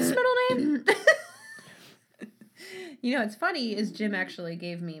that Jim's middle name? You know, what's funny is Jim actually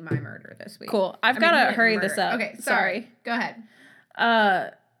gave me my murder this week. Cool. I've got to hurry this up. Okay, sorry. Go ahead.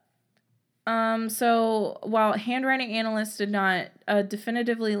 So while handwriting analysts did not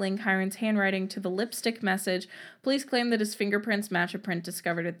definitively link Hirons' handwriting to the lipstick message, police claim that his fingerprints match a print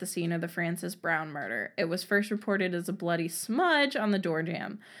discovered at the scene of the Frances Brown murder. It was first reported as a bloody smudge on the door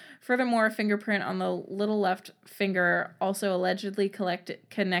jamb. Furthermore, a fingerprint on the little left finger also allegedly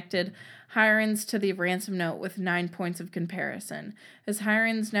connected Hirons to the ransom note with 9 points of comparison. As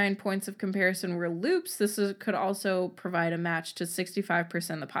Hirons' 9 points of comparison were loops, could also provide a match to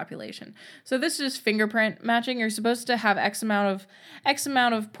 65% of the population. So this is just fingerprint matching. You're supposed to have X amount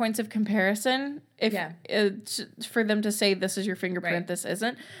of points of comparison for them to say this is your fingerprint, right. This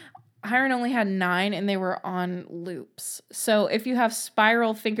isn't. Hiron only had 9, and they were on loops. So if you have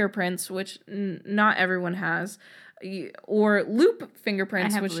spiral fingerprints, which not everyone has, or loop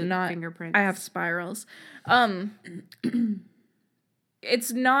fingerprints, fingerprints. I have spirals.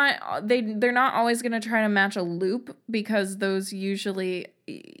 It's not they're not always going to try to match a loop because those can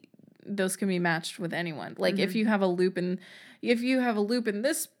be matched with anyone. Like if you have a loop in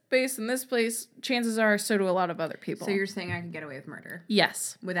this space in this place, chances are so do a lot of other people. So you're saying I could get away with murder?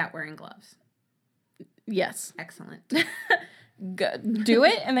 Yes, without wearing gloves. Yes, excellent. Good. Do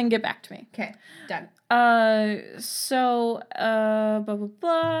it and then get back to me. Okay, done. Blah, blah,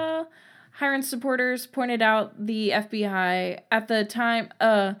 blah. Hirons supporters pointed out the FBI at the time,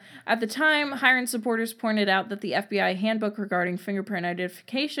 Hirons supporters pointed out that the FBI handbook regarding fingerprint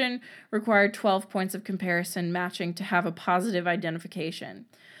identification required 12 points of comparison matching to have a positive identification.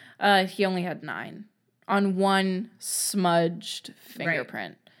 He only had 9 on one smudged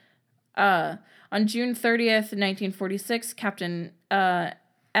fingerprint. Right. On June 30th, 1946, Captain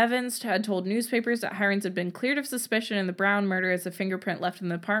Evans had told newspapers that Hirons had been cleared of suspicion in the Brown murder as the fingerprint left in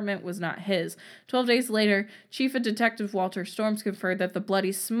the apartment was not his. 12 days later, Chief of Detective Walter Storms confirmed that the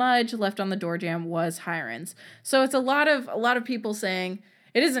bloody smudge left on the door jamb was Hirons. So it's a lot of people saying,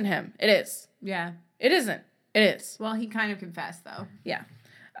 it isn't him. It is. Yeah. It isn't. It is. Well, he kind of confessed, though. Yeah.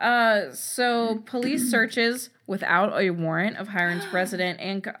 So police searches without a warrant of Hirons' resident,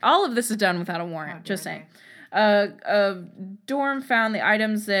 and all of this is done without a warrant, just saying. Dorm found the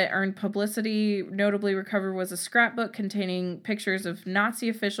items that earned publicity. Notably recovered was a scrapbook containing pictures of Nazi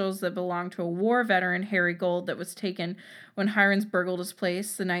officials that belonged to a war veteran, Harry Gold, that was taken when Hirons burgled his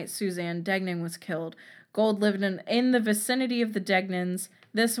place the night Suzanne Degnan was killed. Gold lived in the vicinity of the Degnans.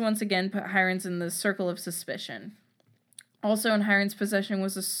 This once again put Hirons in the circle of suspicion. Also in Hirons' possession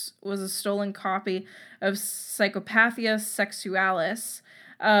was a stolen copy of Psychopathia Sexualis,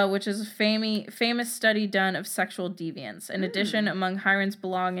 which is a famous study done of sexual deviance. In addition, among Hiron's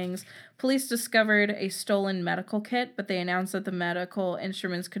belongings, police discovered a stolen medical kit, but they announced that the medical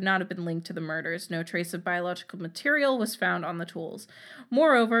instruments could not have been linked to the murders. No trace of biological material was found on the tools.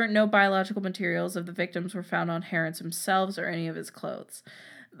 Moreover, no biological materials of the victims were found on Heirens themselves or any of his clothes.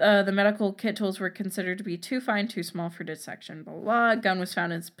 The medical kit tools were considered to be too fine, too small for dissection. Blah, blah, blah. A gun was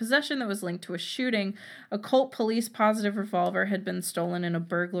found in his possession that was linked to a shooting. A Colt police positive revolver had been stolen in a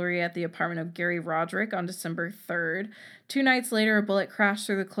burglary at the apartment of Gary Roderick on December 3rd. 2 nights later, a bullet crashed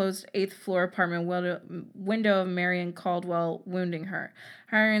through the closed 8th floor apartment window of Marion Caldwell, wounding her.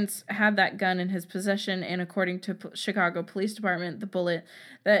 Hirons had that gun in his possession, and according to Chicago Police Department, the bullet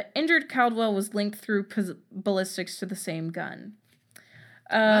that injured Caldwell was linked through ballistics to the same gun.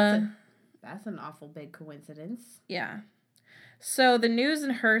 That's an awful big coincidence. Yeah. So the News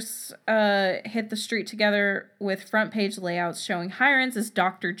and Hearst hit the street together with front page layouts showing Hirons as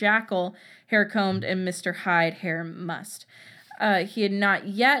Dr. Jackal, hair combed, and Mr. Hyde, hair mussed. He had not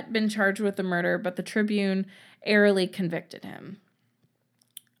yet been charged with the murder, but the Tribune airily convicted him.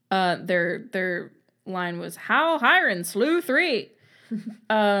 Their line was, "How Hiron slew 3."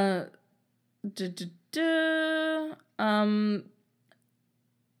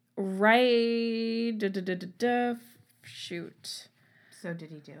 Right. Shoot. So did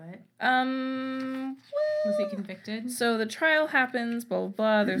he do it? Was he convicted? So the trial happens, blah, blah,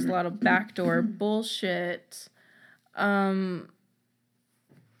 blah. There's a lot of backdoor bullshit.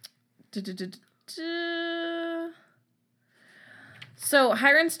 So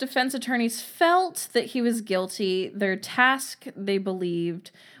Hiron's defense attorneys felt that he was guilty. Their task, they believed,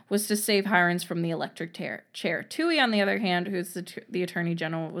 was to save Hirons from the electric chair. Toohey, on the other hand, who's the attorney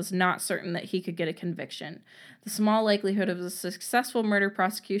general, was not certain that he could get a conviction. The small likelihood of a successful murder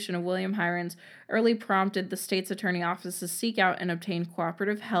prosecution of William Hirons early prompted the state's attorney office to seek out and obtain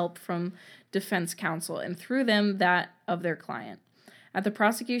cooperative help from defense counsel, and through them, that of their client. At the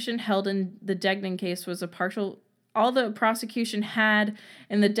prosecution held in the Degnan case was all the prosecution had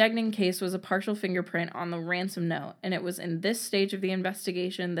in the Degnan case was a partial fingerprint on the ransom note, and it was in this stage of the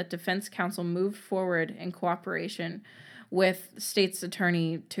investigation that defense counsel moved forward in cooperation with state's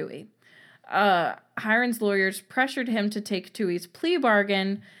attorney Toohey. Hiron's lawyers pressured him to take Toohey's plea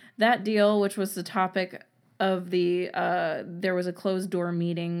bargain. That deal, which was the topic of there was a closed-door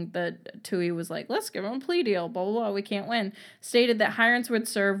meeting that Toohey was like, let's give him a plea deal, blah, blah, blah, we can't win, stated that Hirons would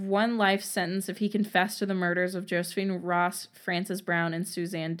serve 1 life sentence if he confessed to the murders of Josephine Ross, Frances Brown, and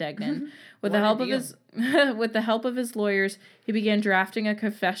Suzanne Degnan. With the help of his lawyers, he began drafting a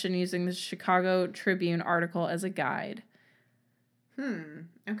confession using the Chicago Tribune article as a guide.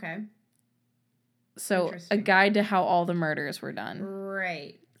 Okay. So, a guide to how all the murders were done.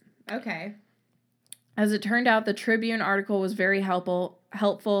 Right. Okay. As it turned out, the Tribune article was very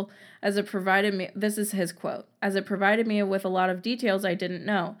helpful as it provided me, this is his quote, as it provided me with a lot of details I didn't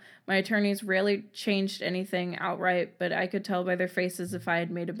know. My attorneys rarely changed anything outright, but I could tell by their faces if I had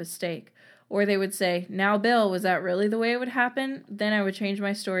made a mistake. Or they would say, "Now, Bill, was that really the way it would happen?" Then I would change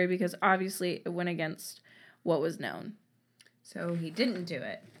my story because obviously it went against what was known. So he didn't do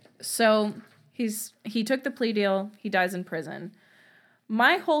it. So he took the plea deal. He dies in prison.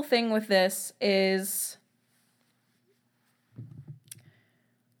 My whole thing with this is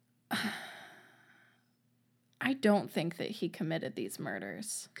I don't think that he committed these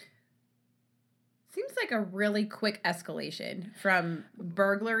murders. Seems like a really quick escalation from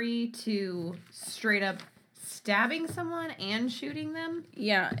burglary to straight up stabbing someone and shooting them.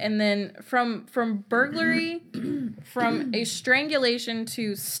 Yeah, and then from burglary, from a strangulation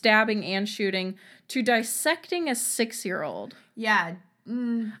to stabbing and shooting to dissecting a 6-year-old. Yeah.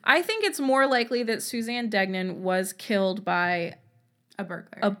 I think it's more likely that Suzanne Degnan was killed by a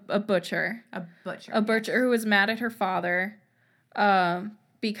burglar. A butcher. A butcher. A butcher who was mad at her father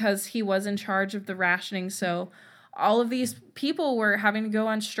because he was in charge of the rationing. So all of these people were having to go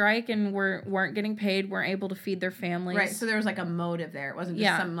on strike and weren't getting paid, weren't able to feed their families. Right, so there was like a motive there. It wasn't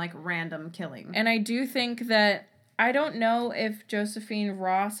just some like random killing. And I do think that, I don't know if Josephine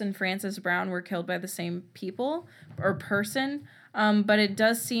Ross and Frances Brown were killed by the same people or person, but it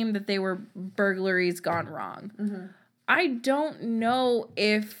does seem that they were burglaries gone wrong. Mm-hmm. I don't know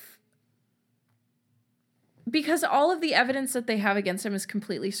if, because all of the evidence that they have against him is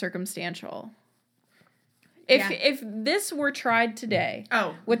completely circumstantial. If this were tried today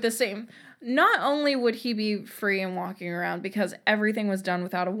with the same, not only would he be free and walking around because everything was done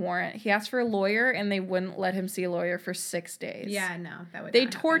without a warrant. He asked for a lawyer and they wouldn't let him see a lawyer for 6 days. Yeah, no, that would. They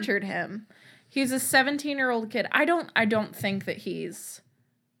tortured him. He's a 17-year-old kid. I don't think that he's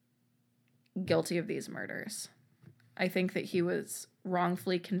guilty of these murders. I think that he was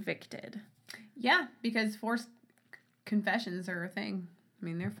wrongfully convicted. Yeah, because forced confessions are a thing. I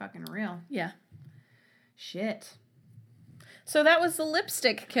mean, they're fucking real. Yeah. Shit. So that was the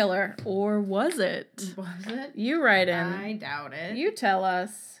lipstick killer. Or was it? Was it? You write in. I doubt it. You tell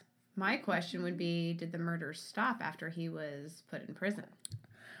us. My question would be, did the murder stop after he was put in prison?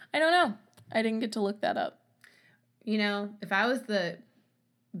 I don't know. I didn't get to look that up. You know, if I was the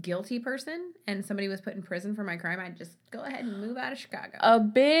guilty person and somebody was put in prison for my crime, I'd just go ahead and move out of Chicago. A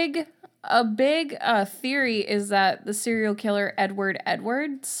big theory is that the serial killer Edward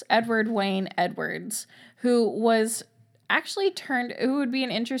Wayne Edwards, who was actually who would be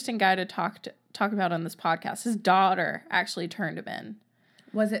an interesting guy to talk about on this podcast. His daughter actually turned him in.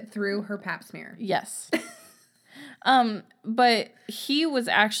 Was it through her pap smear? Yes. But he was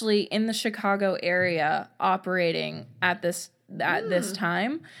actually in the Chicago area operating at this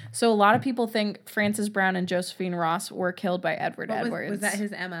time. So a lot of people think Frances Brown and Josephine Ross were killed by Edward Edwards. Was that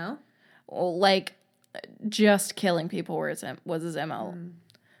his MO? Like, just killing people was his MO.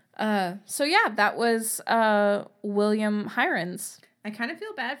 So yeah, that was William Hirons. I kind of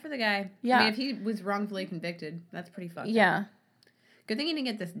feel bad for the guy. Yeah. I mean, if he was wrongfully convicted, that's pretty fucked up. Yeah. Good thing he didn't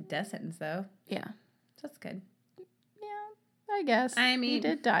get this death sentence, though. Yeah. So that's good. Yeah, I guess. I mean, he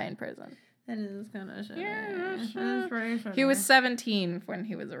did die in prison. That is kind of shitty. Yeah, That's pretty shitty. He was 17 when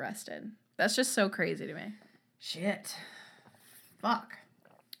he was arrested. That's just so crazy to me. Shit. Fuck.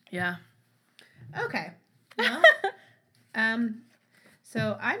 Yeah. Okay. Well,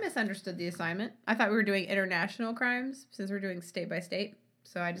 so I misunderstood the assignment. I thought we were doing international crimes since we're doing state by state.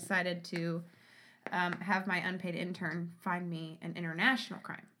 So I decided to have my unpaid intern find me an international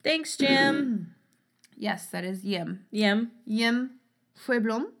crime. Thanks, Jim. Yes, that is Yim. Yim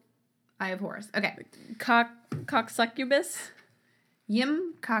Fueblum. Eye of Horus. Okay. Cocksuccubus.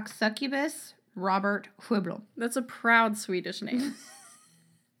 Yim Cocksuccubus Robert Fueblum. That's a proud Swedish name.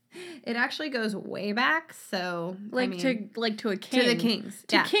 It actually goes way back, so to a king. To the kings.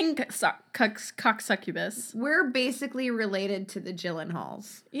 To King Cocksuccubus. We're basically related to the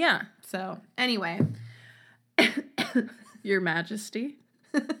Gyllenhaals. Yeah. So anyway. Your Majesty.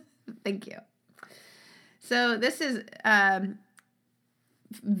 Thank you. So this is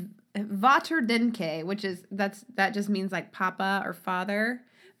Vaterdenke, which is that just means like papa or father,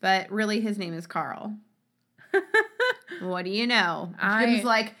 but really his name is Carl. What do you know? Jim's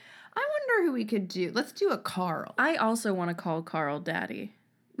like, I wonder who we could do. Let's do a Carl. I also want to call Carl Daddy.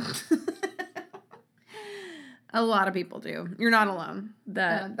 A lot of people do. You're not alone.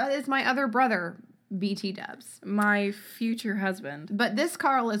 That is my other brother, BT Dubs. My future husband. But this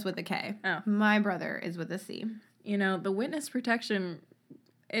Carl is with a K. Oh. My brother is with a C. You know, the witness protection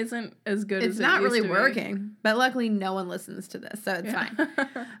isn't as good as it used to be. It's not really working. But luckily no one listens to this, so it's fine.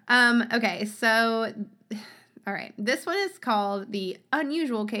 Okay, so... All right. This one is called the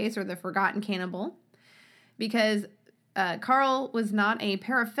unusual case or the forgotten cannibal because Carl was not a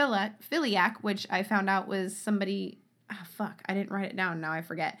paraphiliac, which I found out was somebody. Oh, fuck. I didn't write it down. Now I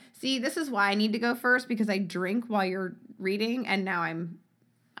forget. See, this is why I need to go first because I drink while you're reading and now I'm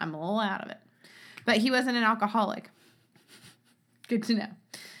a little out of it. But he wasn't an alcoholic. Good to know.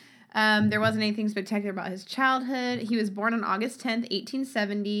 There wasn't anything spectacular about his childhood. He was born on August 10th,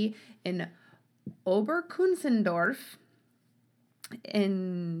 1870 in Oberkunzendorf,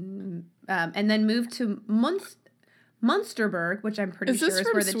 and then moved to Munsterberg, which I'm pretty sure is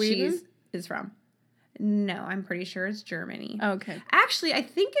where the cheese is from. No, I'm pretty sure it's Germany. Okay. Actually, I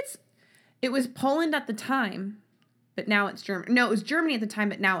think it was Poland at the time, but now it's Germany. No, it was Germany at the time,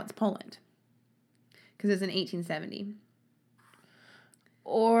 but now it's Poland. Because it was in 1870.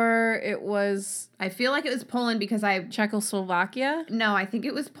 Or it was... I feel like it was Poland because Czechoslovakia? No, I think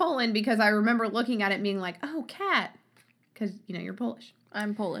it was Poland because I remember looking at it and being like, oh, cat. Because, you're Polish.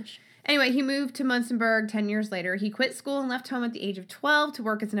 I'm Polish. Anyway, he moved to Munzenberg 10 years later. He quit school and left home at the age of 12 to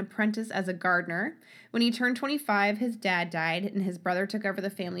work as an apprentice as a gardener. When he turned 25, his dad died and his brother took over the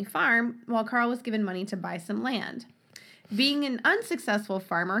family farm while Carl was given money to buy some land. Being an unsuccessful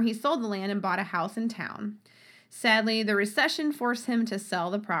farmer, he sold the land and bought a house in town. Sadly, the recession forced him to sell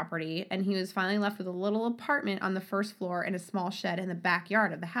the property, and he was finally left with a little apartment on the first floor and a small shed in the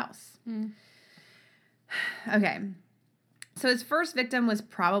backyard of the house. Okay. So his first victim was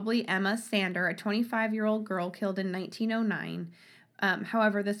probably Emma Sander, a 25-year-old girl killed in 1909.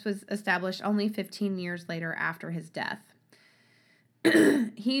 However, this was established only 15 years later after his death.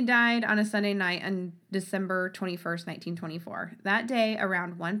 He died on a Sunday night on December 21st, 1924. That day,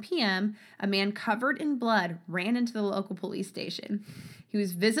 around 1 p.m., a man covered in blood ran into the local police station. He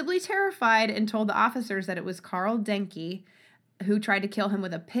was visibly terrified and told the officers that it was Carl Denke who tried to kill him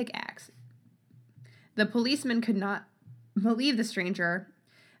with a pickaxe. The policeman could not believe the stranger,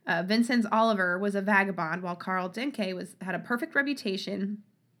 Vincenz Oliver, was a vagabond, while Karl Denke had a perfect reputation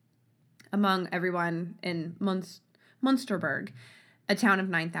among everyone in Munsterberg, a town of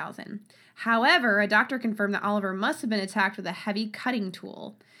 9,000. However, a doctor confirmed that Oliver must have been attacked with a heavy cutting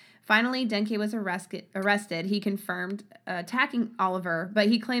tool. Finally, Denke was arrested. He confirmed attacking Oliver, but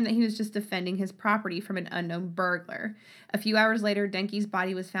he claimed that he was just defending his property from an unknown burglar. A few hours later, Denke's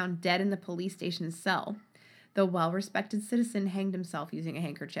body was found dead in the police station cell. The well-respected citizen hanged himself using a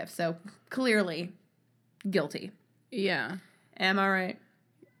handkerchief. So, clearly, guilty. Yeah. Am I right?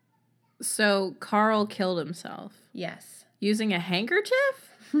 So, Karl killed himself. Yes. Using a handkerchief?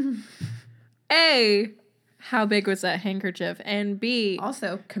 A, how big was that handkerchief? And B,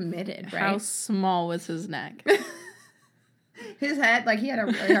 also committed, right? How small was his neck? His head, like, he had a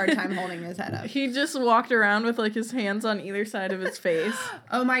really hard time holding his head up. He just walked around with, like, his hands on either side of his face.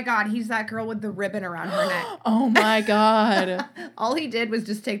 Oh, my God. He's that girl with the ribbon around her neck. Oh, my God. All he did was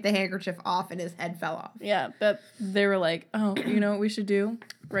just take the handkerchief off and his head fell off. Yeah, but they were like, oh, you know what we should do?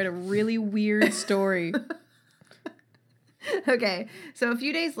 Write a really weird story. Okay, so a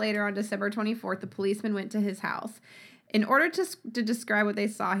few days later, on December 24th, the policeman went to his house. In order to describe what they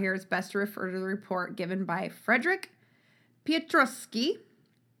saw here, it's best to refer to the report given by Frederick Piotrowski.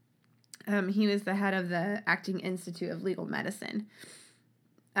 He was the head of the Acting Institute of Legal Medicine.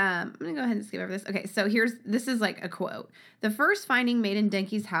 I'm going to go ahead and skip over this. Okay, so this is like a quote. The first finding made in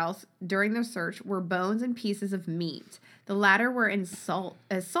Denke's house during the search were bones and pieces of meat. The latter were in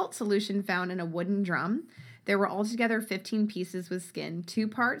a salt solution found in a wooden drum. There were altogether 15 pieces with skin, 2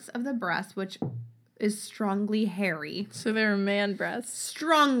 parts of the breast, which is strongly hairy. So they were man breasts.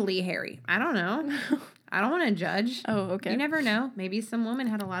 Strongly hairy. I don't know. I don't want to judge. Oh, okay. You never know. Maybe some woman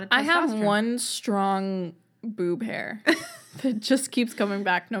had a lot of testosterone. I have one strong boob hair that just keeps coming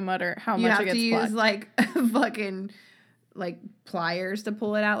back no matter how much it gets plucked. You have to use, like, fucking, like, pliers to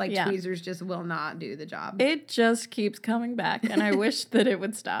pull it out. Like, tweezers just will not do the job. It just keeps coming back, and I wish that it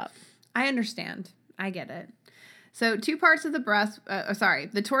would stop. I understand. I get it. So 2 parts of the breast,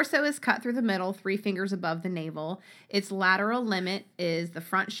 the torso is cut through the middle, 3 fingers above the navel. Its lateral limit is the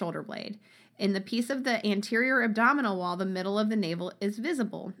front shoulder blade. In the piece of the anterior abdominal wall, the middle of the navel is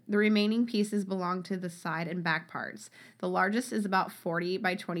visible. The remaining pieces belong to the side and back parts. The largest is about 40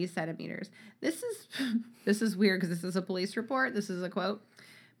 by 20 centimeters. This is weird because this is a police report. This is a quote.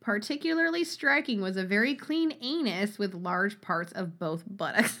 Particularly striking was a very clean anus with large parts of both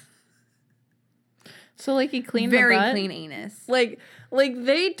buttocks. So, like, he cleaned the butt? Very clean anus. Like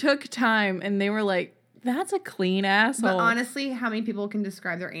they took time and they were like, that's a clean asshole. But honestly, how many people can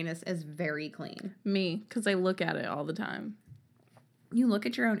describe their anus as very clean? Me, because I look at it all the time. You look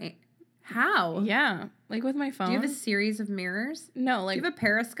at your own How? Yeah, like with my phone. Do you have a series of mirrors? No, like... Do you have a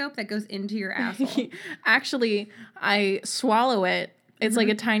periscope that goes into your asshole? Actually, I swallow it. It's like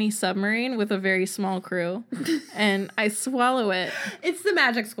a tiny submarine with a very small crew. And I swallow it. It's the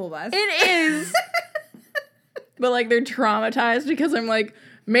Magic School Bus. It is! But, like, they're traumatized because I'm like,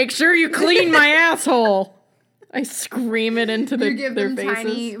 make sure you clean my asshole. I scream it into their faces. You give them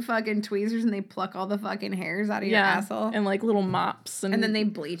tiny fucking tweezers and they pluck all the fucking hairs out of your asshole. And, like, little mops. And then they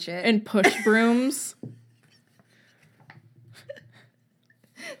bleach it. And push brooms.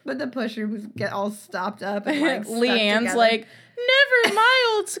 But the push brooms get all stopped up. And, like, Leanne's like, never in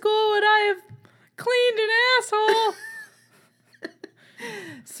my old school would I have cleaned an asshole.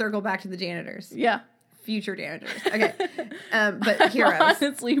 Circle back to the janitors. Yeah. Future janitors. Okay. But heroes.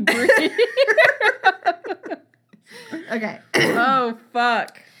 Honestly, breathe. Okay. Oh,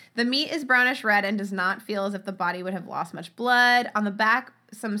 fuck. The meat is brownish red and does not feel as if the body would have lost much blood. On the back,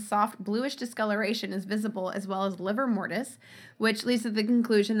 some soft bluish discoloration is visible, as well as livor mortis, which leads to the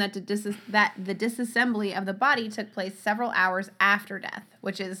conclusion that the disassembly of the body took place several hours after death,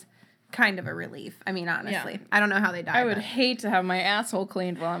 which is kind of a relief. I mean, honestly. Yeah. I don't know how they died. I would hate to have my asshole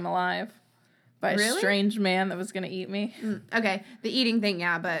cleaned while I'm alive. By a strange man that was going to eat me. Okay. The eating thing,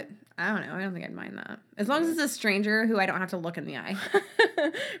 yeah, but I don't know. I don't think I'd mind that. As long as it's a stranger who I don't have to look in the eye.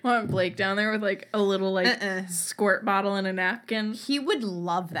 Want Blake down there with, like, a little, like, squirt bottle and a napkin? He would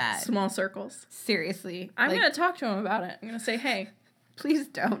love that. Small circles. Seriously. I'm going to talk to him about it. I'm going to say, hey. Please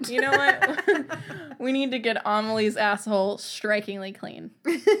don't. You know what? We need to get Amelie's asshole strikingly clean.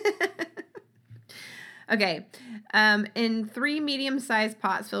 Okay. In 3 medium-sized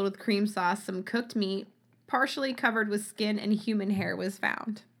pots filled with cream sauce, some cooked meat, partially covered with skin and human hair, was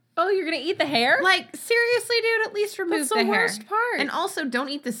found. Oh, you're going to eat the hair? Like, seriously, dude, at least remove the hair. That's the worst part. And also, don't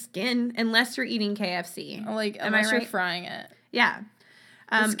eat the skin unless you're eating KFC. Like, unless you're frying it. Yeah.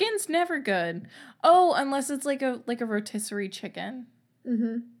 The skin's never good. Oh, unless it's like a rotisserie chicken.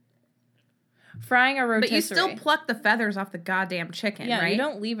 Mm-hmm. Frying a rotisserie. But you still pluck the feathers off the goddamn chicken, yeah, right? you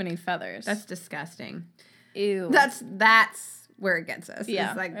don't leave any feathers. That's disgusting. Ew. That's where it gets us. Yeah.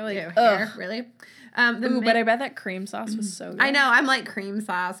 It's like, Really, ew, ugh. here, really? But I bet that cream sauce was so good. I know. I'm like cream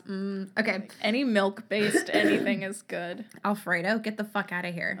sauce. Okay. Any milk-based anything is good. Alfredo, get the fuck out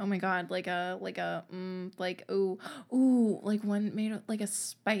of here. Oh my god, like one made with, like a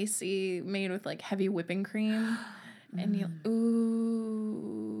spicy, made with like heavy whipping cream. And you,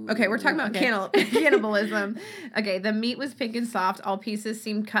 ooh. Okay, we're talking about cannibalism. Okay, the meat was pink and soft. All pieces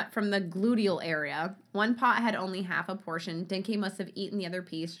seemed cut from the gluteal area. One pot had only half a portion. Dinky must have eaten the other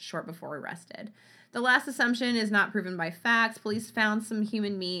piece short before arrested. The last assumption is not proven by facts. Police found some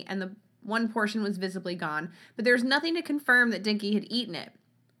human meat, and the one portion was visibly gone. But there's nothing to confirm that Dinky had eaten it.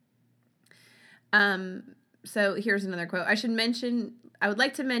 So here's another quote. I would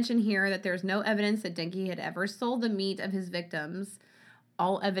like to mention here that there's no evidence that Dinky had ever sold the meat of his victims.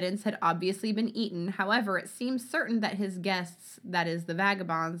 All evidence had obviously been eaten. However, it seems certain that his guests, that is, the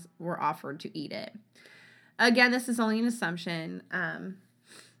vagabonds, were offered to eat it. Again, this is only an assumption.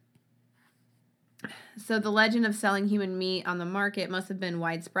 So the legend of selling human meat on the market must have been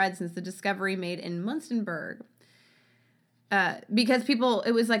widespread since the discovery made in Munstenberg. Because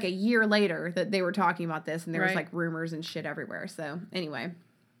it was like a year later that they were talking about this, and there was like rumors and shit everywhere. So anyway,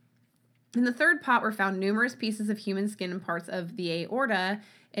 in the third pot were found numerous pieces of human skin and parts of the aorta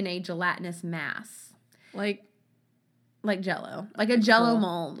in a gelatinous mass, like Jell-O, like a Jell-O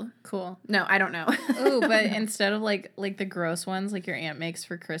mold. Cool. No, I don't know. Oh, but instead of like the gross ones like your aunt makes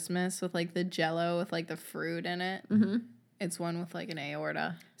for Christmas with like the Jell-O with like the fruit in it, it's one with like an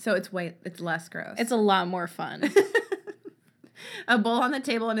aorta. So it's less gross. It's a lot more fun. A bowl on the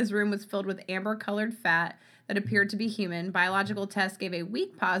table in his room was filled with amber-colored fat that appeared to be human. Biological tests gave a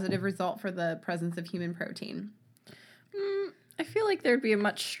weak positive result for the presence of human protein. I feel like there'd be a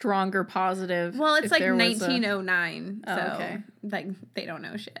much stronger positive. Well, it's like 1909, so okay. Like they don't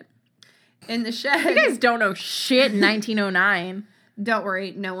know shit. In the shed, you guys don't know shit in 1909. Don't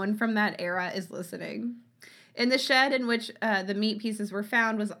worry, no one from that era is listening. In the shed in which the meat pieces were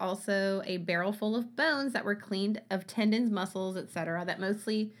found was also a barrel full of bones that were cleaned of tendons, muscles, etc. that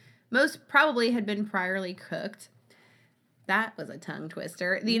most probably had been priorly cooked. That was a tongue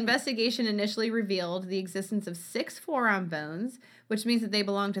twister. The investigation initially revealed the existence of 6 forearm bones, which means that they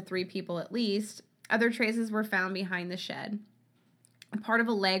belonged to 3 people at least. Other traces were found behind the shed. A part of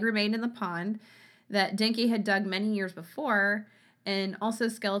a leg remained in the pond that Dinky had dug many years before, and also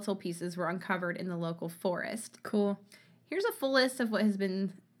skeletal pieces were uncovered in the local forest. Cool. Here's a full list of what has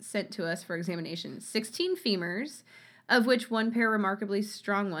been sent to us for examination. 16 femurs, of which 1 pair remarkably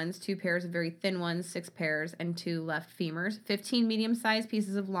strong ones, 2 pairs of very thin ones, 6 pairs, and 2 left femurs, 15 medium-sized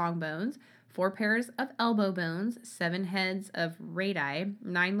pieces of long bones, 4 pairs of elbow bones, 7 heads of radii,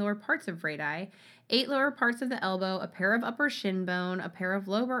 9 lower parts of radii, 8 lower parts of the elbow, a pair of upper shin bone, a pair of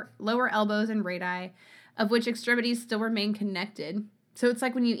lower elbows and radii, of which extremities still remain connected. So it's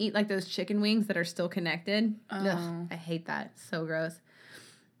like when you eat like those chicken wings that are still connected. Oh. Ugh, I hate that. So gross.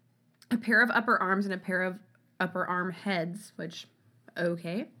 A pair of upper arms and a pair of upper arm heads, which,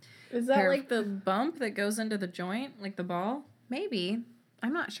 okay. Is that like the bump that goes into the joint, like the ball? Maybe.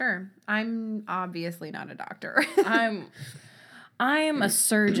 I'm not sure. I'm obviously not a doctor. I'm a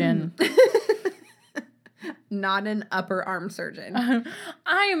surgeon. Not an upper arm surgeon.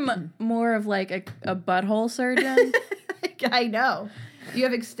 I'm more of like a butthole surgeon. I know. You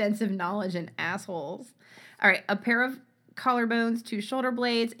have extensive knowledge in assholes. All right, a pair of collarbones, 2 shoulder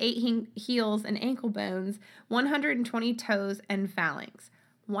blades, 8 heels and ankle bones, 120 toes and phalanx.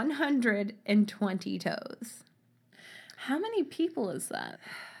 120 toes. How many people is that?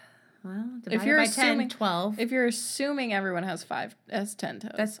 Well, divided by 10, 12. If you're assuming everyone has 10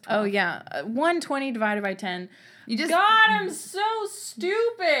 toes. That's 12. Oh, yeah. 120 divided by 10. God, I'm so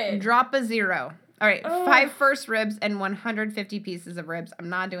stupid. Drop a 0. All right, 5 first ribs and 150 pieces of ribs. I'm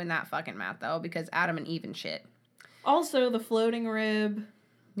not doing that fucking math, though, because Adam and Eve and shit. Also, the floating rib.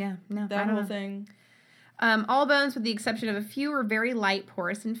 Yeah, no. That whole thing. All bones, with the exception of a few, were very light,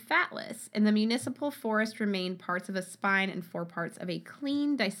 porous, and fatless. In the municipal forest remained parts of a spine and 4 parts of a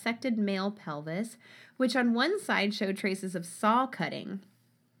clean, dissected male pelvis, which on one side showed traces of saw cutting.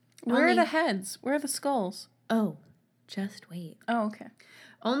 Where are the heads? Where are the skulls? Oh, just wait. Oh, okay.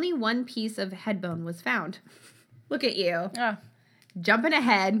 Only 1 piece of head bone was found. Look at you. Oh. Jumping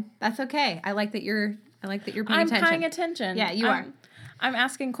ahead. That's okay. I like that you're paying attention. I'm paying attention. Yeah, you are. I'm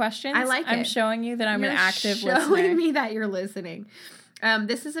asking questions. I like it. I'm showing you that I'm an active listener. You're showing me that you're listening.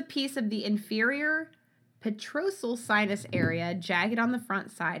 This is a piece of the inferior petrosal sinus area, jagged on the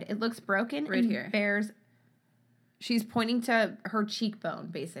front side. It looks broken right and here. bears... She's pointing to her cheekbone,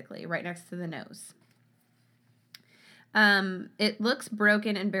 basically, right next to the nose. It looks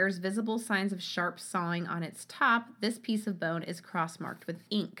broken and bears visible signs of sharp sawing on its top. This piece of bone is cross-marked with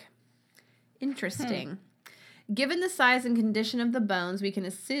ink. Interesting. Given the size and condition of the bones, we can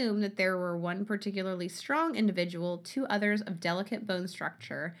assume that there were one particularly strong individual, two others of delicate bone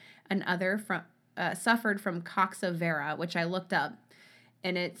structure, and other suffered from coxa vara, which I looked up.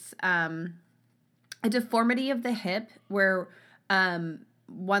 And it's a deformity of the hip where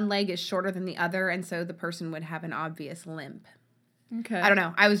one leg is shorter than the other, and so the person would have an obvious limp. Okay. I don't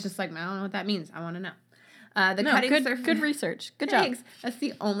know. I was just like, I don't know what that means. I want to know. Good research. Good job. Thanks. That's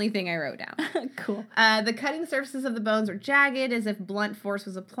the only thing I wrote down. Cool. The cutting surfaces of the bones were jagged, as if blunt force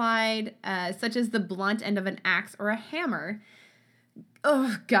was applied, such as the blunt end of an axe or a hammer.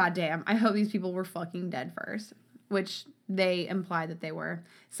 Oh, goddamn. I hope these people were fucking dead first, which they implied that they were.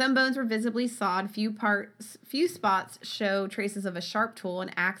 Some bones were visibly sawed. Few spots show traces of a sharp tool,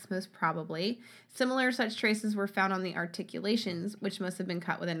 an axe most probably. Similar such traces were found on the articulations, which must have been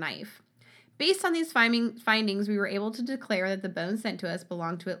cut with a knife. Based on these findings, we were able to declare that the bones sent to us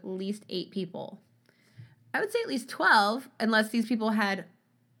belonged to at least 8 people. I would say at least 12, unless these people had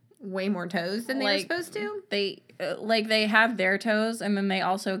way more toes than they were supposed to. They have their toes, and then they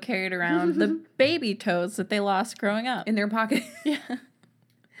also carried around the baby toes that they lost growing up in their pocket. Yeah.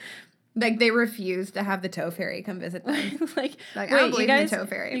 Like, they refused to have the toe fairy come visit them. Wait, I don't believe in the toe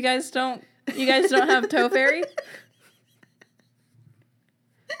fairy. You guys don't have toe fairy?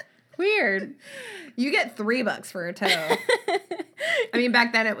 Weird. You get $3 for a toe. I mean,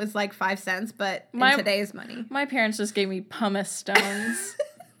 back then it was like 5 cents, but in today's money. My parents just gave me pumice stones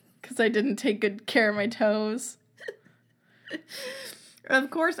because I didn't take good care of my toes.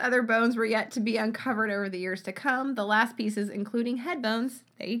 Of course, other bones were yet to be uncovered over the years to come. The last pieces, including head bones,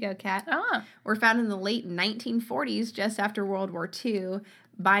 there you go, Kat, were found in the late 1940s, just after World War II,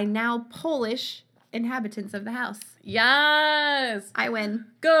 by now Polish inhabitants of the house. Yes! I win.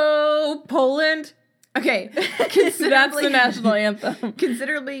 Go, Poland! Okay. That's the national anthem.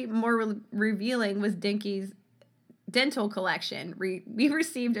 Considerably more revealing was Dinky's dental collection. We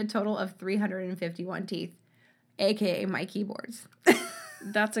received a total of 351 teeth, a.k.a. my keyboards.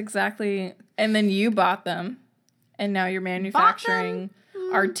 That's exactly... And then you bought them, and now you're manufacturing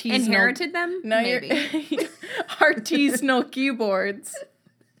artisanal... Inherited them? No, maybe. Artisanal keyboards.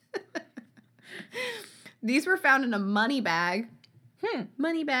 These were found in a money bag.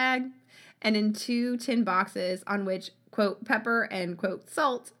 Money bag. And in 2 tin boxes on which, quote, pepper and, quote,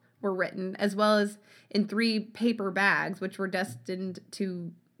 salt were written, as well as in 3 paper bags, which were destined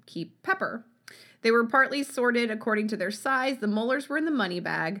to keep pepper. They were partly sorted according to their size. The molars were in the money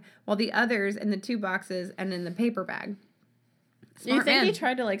bag, while the others in the 2 boxes and in the paper bag. Do you think he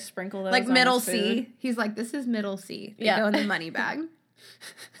tried to, sprinkle those on middle his food? C? He's like, this is middle C. They go in the money bag.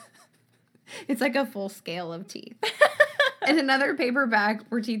 It's like a full scale of teeth. In another paper bag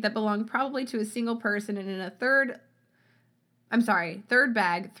were teeth that belonged probably to a single person, and in a third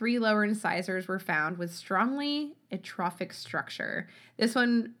bag, 3 lower incisors were found with strongly atrophic structure. This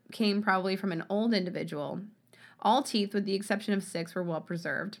one came probably from an old individual. All teeth, with the exception of 6, were well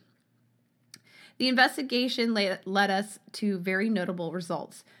preserved. The investigation led us to very notable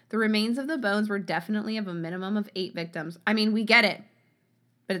results. The remains of the bones were definitely of a minimum of 8 victims. I mean, we get it,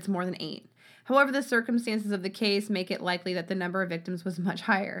 but it's more than 8. However, the circumstances of the case make it likely that the number of victims was much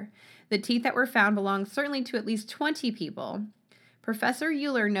higher. The teeth that were found belonged certainly to at least 20 people. Professor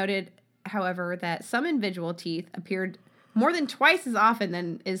Euler noted, however, that some individual teeth appeared more than twice as often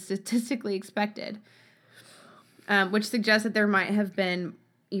than is statistically expected, which suggests that there might have been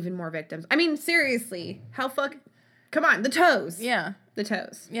even more victims. I mean, seriously, come on, the toes. Yeah. The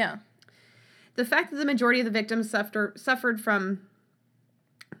toes. Yeah. The fact that the majority of the victims suffered from...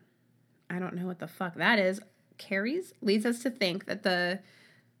 I don't know what the fuck that is. Caries leads us to think that the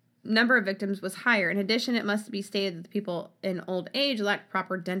number of victims was higher. In addition, it must be stated that the people in old age lacked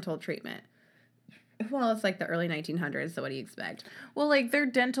proper dental treatment. Well, it's like the early 1900s, so what do you expect? Well, their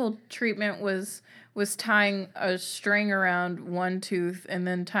dental treatment was tying a string around one tooth and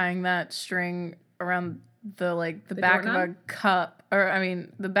then tying that string around the back of a cup,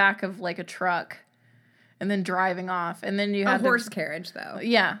 the back of a truck, and then driving off. And then you had a horse carriage, though.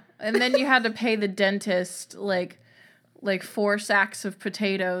 Yeah. And then you had to pay the dentist, 4 sacks of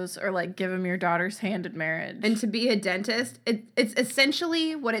potatoes or, give him your daughter's hand in marriage. And to be a dentist, it's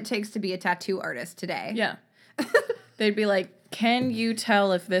essentially what it takes to be a tattoo artist today. Yeah. They'd be like, can you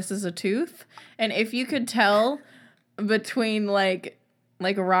tell if this is a tooth? And if you could tell between,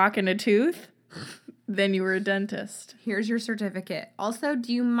 a rock and a tooth, then you were a dentist. Here's your certificate. Also,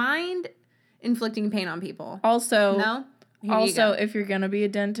 do you mind inflicting pain on people. Also, No? Here you also, go. if you're going to be a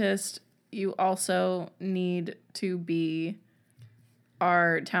dentist, you also need to be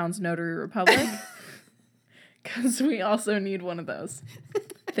our town's notary republic. Because we also need one of those.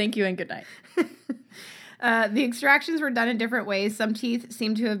 Thank you and good night. The extractions were done in different ways. Some teeth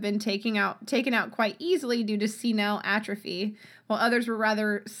seem to have been taken out quite easily due to senile atrophy, while others were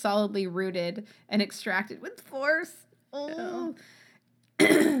rather solidly rooted and extracted with force. Oh.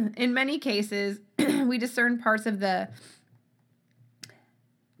 In many cases, we discern parts of the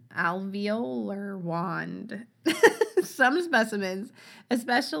alveolar wand. Some specimens,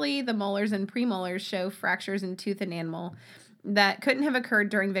 especially the molars and premolars, show fractures in tooth enamel that couldn't have occurred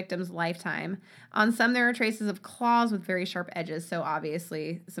during victims' lifetime. On some, there are traces of claws with very sharp edges, so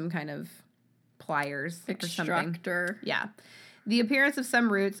obviously some kind of pliers or something. Extractor. Yeah. The appearance of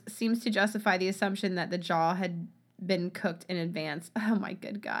some roots seems to justify the assumption that the jaw had been cooked in advance. Oh my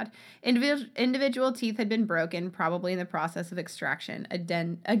good God. Individual teeth had been broken, probably in the process of extraction.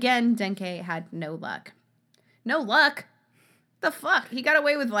 Again, Denke had no luck. No luck? The fuck? He got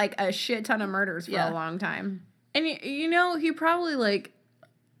away with like a shit ton of murders for a long time. And you know, he probably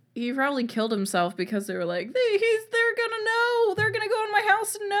killed himself because they were like, they're gonna know, they're gonna go in my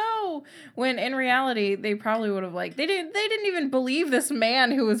house and know. When in reality, they probably would have they didn't even believe this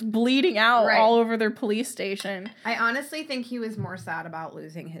man who was bleeding out all over their police station. I honestly think he was more sad about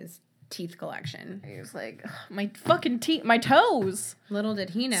losing his teeth collection. He was like, my fucking teeth, my toes. Little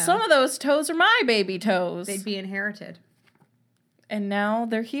did he know. Some of those toes are my baby toes. They'd be inherited. And now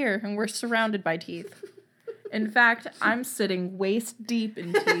they're here and we're surrounded by teeth. In fact, I'm sitting waist deep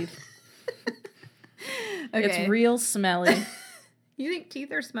in teeth. Okay. It's real smelly. You think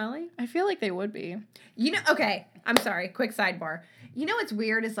teeth are smelly? I feel like they would be. You know, okay, I'm sorry, quick sidebar. You know what's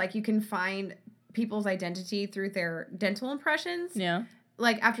weird is you can find people's identity through their dental impressions. Yeah.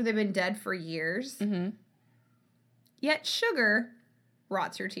 After they've been dead for years. Mm-hmm. Yet sugar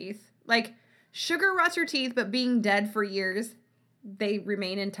rots your teeth. Sugar rots your teeth, but being dead for years, they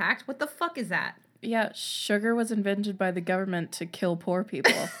remain intact. What the fuck is that? Yeah, sugar was invented by the government to kill poor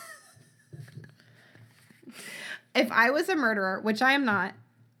people. If I was a murderer, which I am not,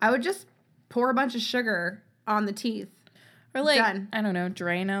 I would just pour a bunch of sugar on the teeth. Or done. I don't know,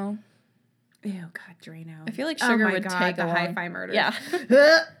 Drano. Ew, God, Drano. I feel like sugar would take the hi-fi murder. Yeah.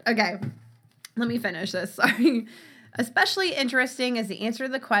 Okay, let me finish this. Sorry. Especially interesting is the answer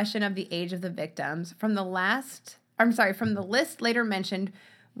to the question of the age of the victims. From the list later mentioned,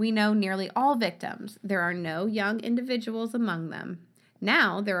 we know nearly all victims. There are no young individuals among them.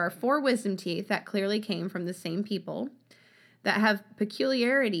 Now, there are 4 wisdom teeth that clearly came from the same people that have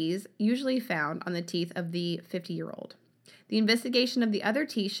peculiarities usually found on the teeth of the 50-year-old. The investigation of the other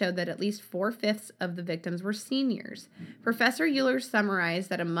teeth showed that at least 4/5 of the victims were seniors. Professor Euler summarized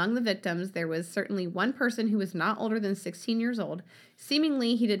that among the victims, there was certainly one person who was not older than 16 years old.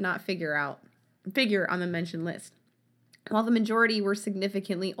 Seemingly, he did not figure on the mentioned list, while the majority were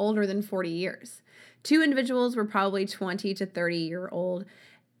significantly older than 40 years. 2 individuals were probably 20 to 30-year-old,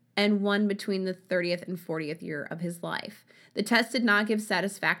 and one between the 30th and 40th year of his life. The test did not give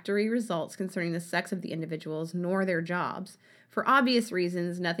satisfactory results concerning the sex of the individuals nor their jobs. For obvious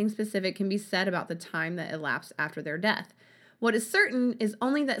reasons, nothing specific can be said about the time that elapsed after their death. What is certain is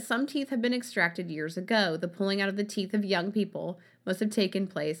only that some teeth have been extracted years ago. The pulling out of the teeth of young people must have taken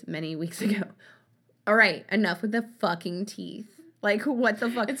place many weeks ago. All right, enough with the fucking teeth. What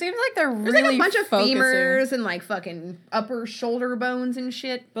the fuck? It seems like they're really There's a bunch of focusing. femurs and fucking upper shoulder bones and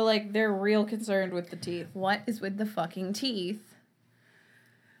shit. But they're real concerned with the teeth. What is with the fucking teeth?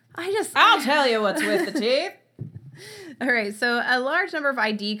 I'll tell you what's with the teeth. All right, so a large number of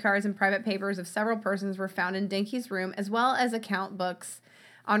ID cards and private papers of several persons were found in Dinky's room, as well as account books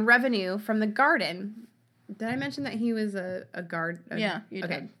on revenue from the garden. Did I mention that he was a guard? Yeah, you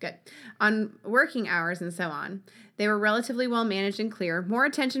did. Okay, good. On working hours and so on. They were relatively well managed and clear. More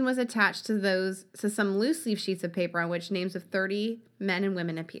attention was attached to some loose leaf sheets of paper on which names of 30 men and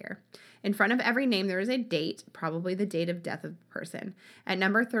women appear. In front of every name, there is a date, probably the date of death of the person. At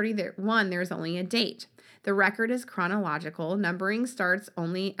number 31, there is only a date. The record is chronological. Numbering starts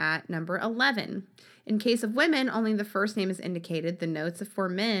only at number 11. In case of women, only the first name is indicated. The notes for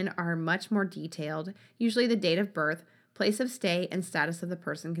men are much more detailed, usually the date of birth, place of stay, and status of the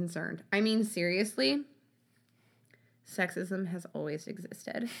person concerned. I mean, seriously? Sexism has always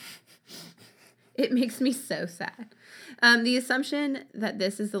existed. It makes me so sad. The assumption that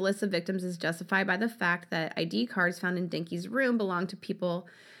this is the list of victims is justified by the fact that ID cards found in Dinky's room belonged to people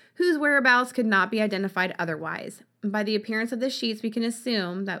whose whereabouts could not be identified otherwise. By the appearance of the sheets, we can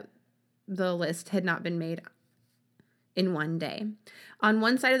assume that the list had not been made in one day. On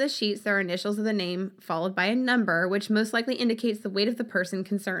one side of the sheets, there are initials of the name followed by a number, which most likely indicates the weight of the person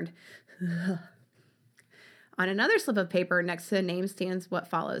concerned. On another slip of paper next to the name stands what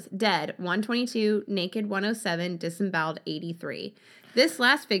follows: dead 122, naked 107, disemboweled 83. This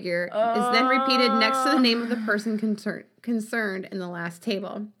last figure is then repeated next to the name of the person concerned in the last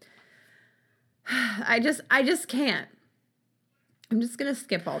table. I just can't. I'm just gonna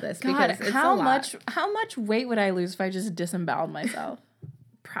skip all this because it's a lot. How much weight would I lose if I just disemboweled myself?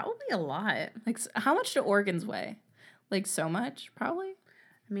 Probably a lot. Like, how much do organs weigh? Like, so much, probably.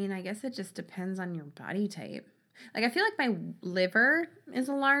 I mean, I guess it just depends on your body type. Like, I feel like my liver is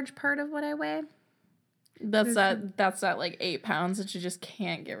a large part of what I weigh. That's that like 8 pounds that you just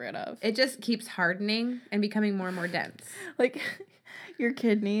can't get rid of. It just keeps hardening and becoming more and more dense. Like, your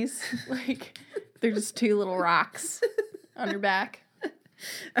kidneys, like, they're just 2 little rocks on your back.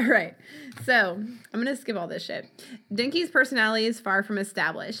 All right. So, I'm going to skip all this shit. Dinky's personality is far from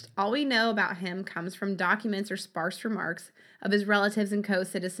established. All we know about him comes from documents or sparse remarks of his relatives and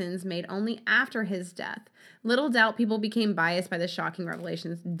co-citizens made only after his death. Little doubt people became biased by the shocking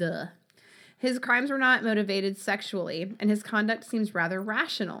revelations. Duh. His crimes were not motivated sexually, and his conduct seems rather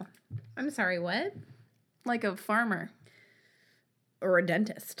rational. I'm sorry, what? Like a farmer. Or a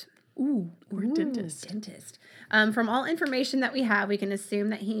dentist. Or a dentist. Dentist. From all information that we have, we can assume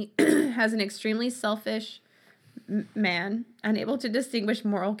that he has an extremely selfish man, unable to distinguish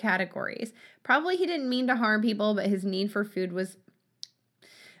moral categories. Probably he didn't mean to harm people, but his need for food was...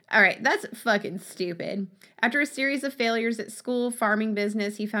 All right, that's fucking stupid. After a series of failures at school, farming,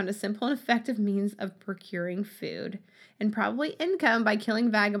 business, he found a simple and effective means of procuring food and probably income by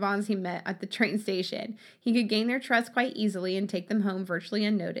killing vagabonds he met at the train station. He could gain their trust quite easily and take them home virtually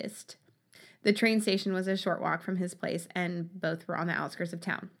unnoticed. The train station was a short walk from his place, and both were on the outskirts of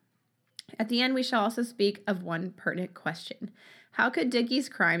town. At the end, we shall also speak of one pertinent question. How could Dinky's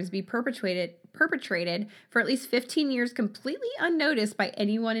crimes be perpetrated for at least 15 years completely unnoticed by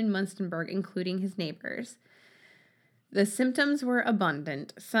anyone in Munstenberg, including his neighbors? The symptoms were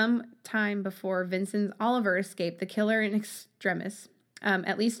abundant. Some time before Vincent Oliver escaped, the killer in extremis,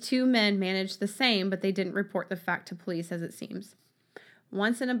 at least 2 men managed the same, but they didn't report the fact to police, as it seems.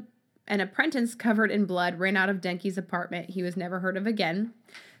 Once an apprentice covered in blood ran out of Dinky's apartment. He was never heard of again.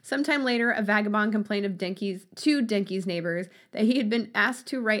 Sometime later, a vagabond complained of Dinky's neighbors that he had been asked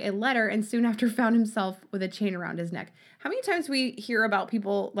to write a letter and soon after found himself with a chain around his neck. How many times we hear about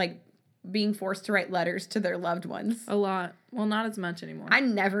people, like, being forced to write letters to their loved ones? A lot. Well, not as much anymore.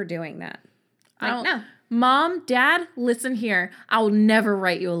 I'm never doing that. Like, no. Mom, Dad, listen here. I'll never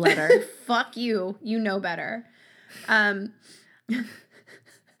write you a letter. Fuck you. You know better.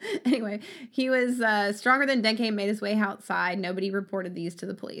 Anyway, he was stronger than Dinky and made his way outside. Nobody reported these to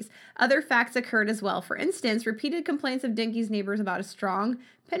the police. Other facts occurred as well. For instance, repeated complaints of Dinky's neighbors about a strong,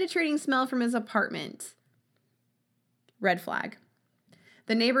 penetrating smell from his apartment. Red flag.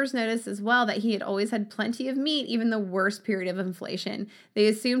 The neighbors noticed as well that he had always had plenty of meat, even the worst period of inflation. They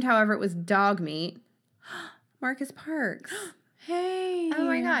assumed, however, it was dog meat. Marcus Parks. Hey. Oh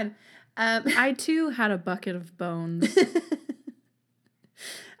my God. I too had a bucket of bones.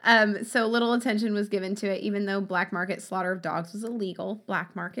 So little attention was given to it, even though black market slaughter of dogs was illegal.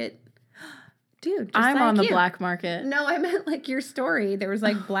 Black market. Dude, I'm on the black market. No, I meant like your story. There was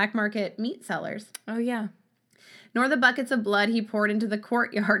like black market meat sellers. Oh, yeah. Nor the buckets of blood he poured into the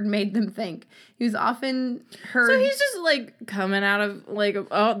courtyard made them think. He was often heard... So he's just like coming out of like,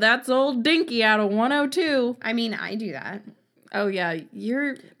 oh, that's old Dinky out of 102. I mean, I do that. Oh, yeah.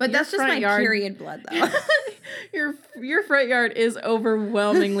 But that's just my period blood, though. Your front yard is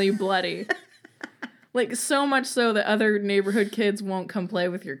overwhelmingly bloody. Like, so much so that other neighborhood kids won't come play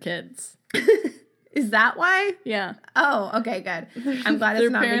with your kids. Is that why? Yeah. Oh, okay, good. I'm glad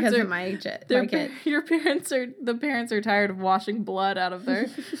it's not because of my kid. The parents are tired of washing blood out of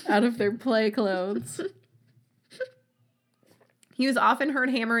their play clothes. He was often heard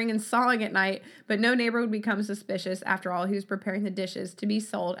hammering and sawing at night, but no neighbor would become suspicious. After all, he was preparing the dishes to be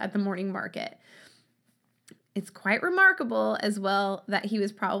sold at the morning market. It's quite remarkable as well that he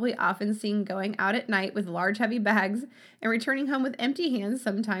was probably often seen going out at night with large heavy bags and returning home with empty hands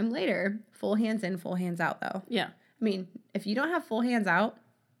sometime later. Full hands in, full hands out, though. Yeah. I mean, if you don't have full hands out,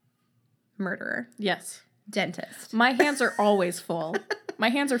 murderer. Yes. Dentist. My hands are always full. My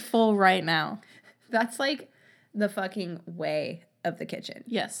hands are full right now. That's like the fucking way of the kitchen.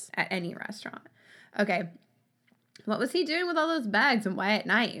 Yes. At any restaurant. Okay. What was he doing with all those bags and why at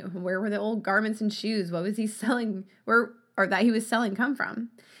night? Where were the old garments and shoes? What was he selling? Or that he was selling come from?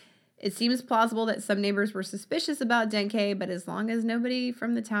 It seems plausible that some neighbors were suspicious about Dinky, but as long as nobody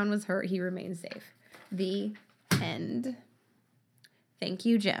from the town was hurt, he remained safe. The end. Thank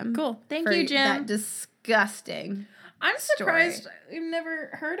you, Jim. Cool. Thank for you, Jim. That disgusting. I'm surprised you've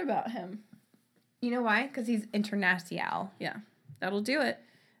never heard about him. You know why? Because he's international. Yeah, that'll do it.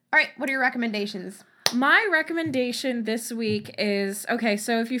 All right, what are your recommendations? My recommendation this week is, okay,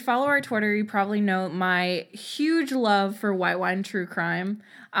 so if you follow our Twitter, you probably know my huge love for White Wine True Crime.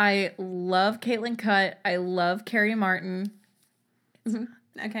 I love Caitlin Cutt. I love Carrie Martin. Mm-hmm.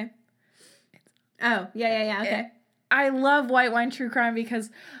 Okay. Oh, yeah. Okay. I love White Wine True Crime because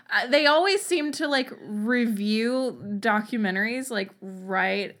they always seem to like review documentaries like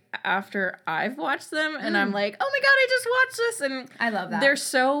right after I've watched them, and I'm like, oh my god, I just watched this, and I love that. They're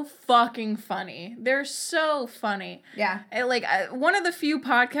so fucking funny. They're so funny. Yeah. One of the few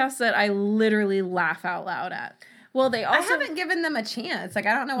podcasts that I literally laugh out loud at. Well, they also I haven't given them a chance. Like,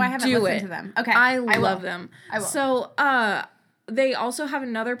 I don't know why I haven't listened to them. Okay. I love them. I will. So, they also have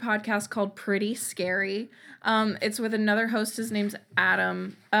another podcast called Pretty Scary. It's with another host. His name's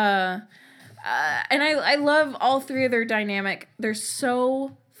Adam. And I love all three of their dynamic. They're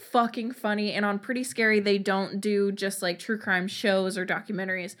so fucking funny. And on Pretty Scary, they don't do just like true crime shows or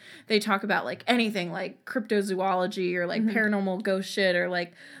documentaries. They talk about like anything, like cryptozoology or like paranormal ghost shit or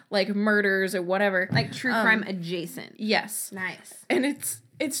like murders or whatever. Like true crime adjacent. Yes. Nice. And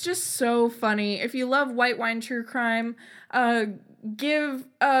it's just so funny. If you love White Wine True Crime, give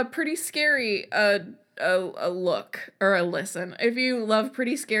Pretty Scary a look or a listen. If you love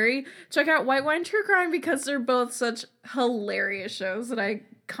Pretty Scary, check out White Wine True Crime because they're both such hilarious shows that I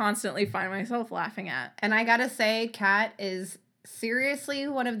constantly find myself laughing at. And I gotta say, Kat is seriously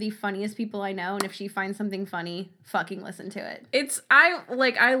one of the funniest people I know, and if she finds something funny, fucking listen to it.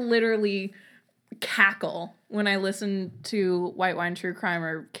 I literally cackle when I listen to White Wine True Crime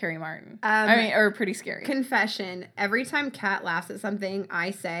or Carrie Martin. Or Pretty Scary. Confession, every time Kat laughs at something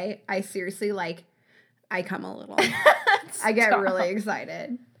I say, I seriously, I come a little. I get really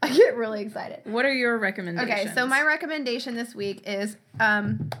excited. What are your recommendations? Okay, so my recommendation this week is,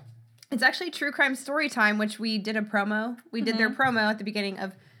 it's actually True Crime Storytime, which we did a promo. We did their promo at the beginning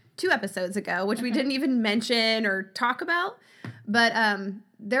of 2 episodes ago, which we didn't even mention or talk about. But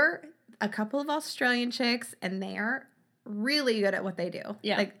they're a couple of Australian chicks, and they are really good at what they do.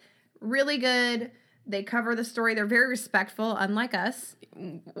 Yeah. Like, really good. They cover the story. They're very respectful, unlike us.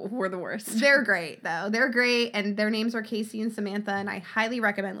 We're the worst. They're great, though. They're great, and their names are Casey and Samantha, and I highly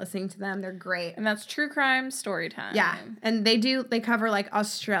recommend listening to them. They're great. And that's True Crime Storytime. Yeah, and they cover, like,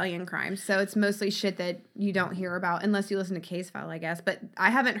 Australian crimes, so it's mostly shit that you don't hear about, unless you listen to Case File, I guess, but I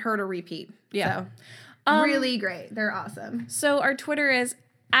haven't heard a repeat. Yeah. So, really great. They're awesome. So our Twitter is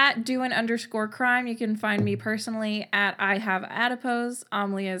 @doin_crime. You can find me personally at I have adipose.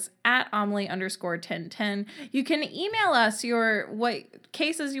 Amelie is at Amelie_1010. You can email us what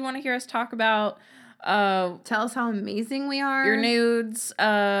cases you want to hear us talk about. Tell us how amazing we are. Your nudes.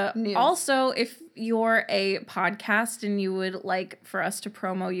 Also, if you're a podcast and you would like for us to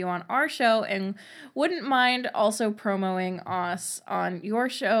promo you on our show and wouldn't mind also promoting us on your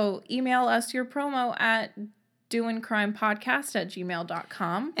show, email us your promo at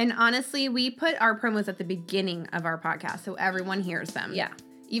doingcrimepodcast@gmail.com. And honestly, we put our promos at the beginning of our podcast so everyone hears them. Yeah.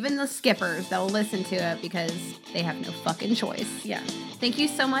 Even the skippers, they'll listen to it because they have no fucking choice. Yeah. Thank you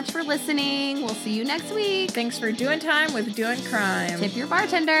so much for listening. We'll see you next week. Thanks for doing time with Doing Crime. Tip your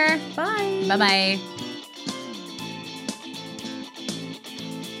bartender. Bye. Bye-bye.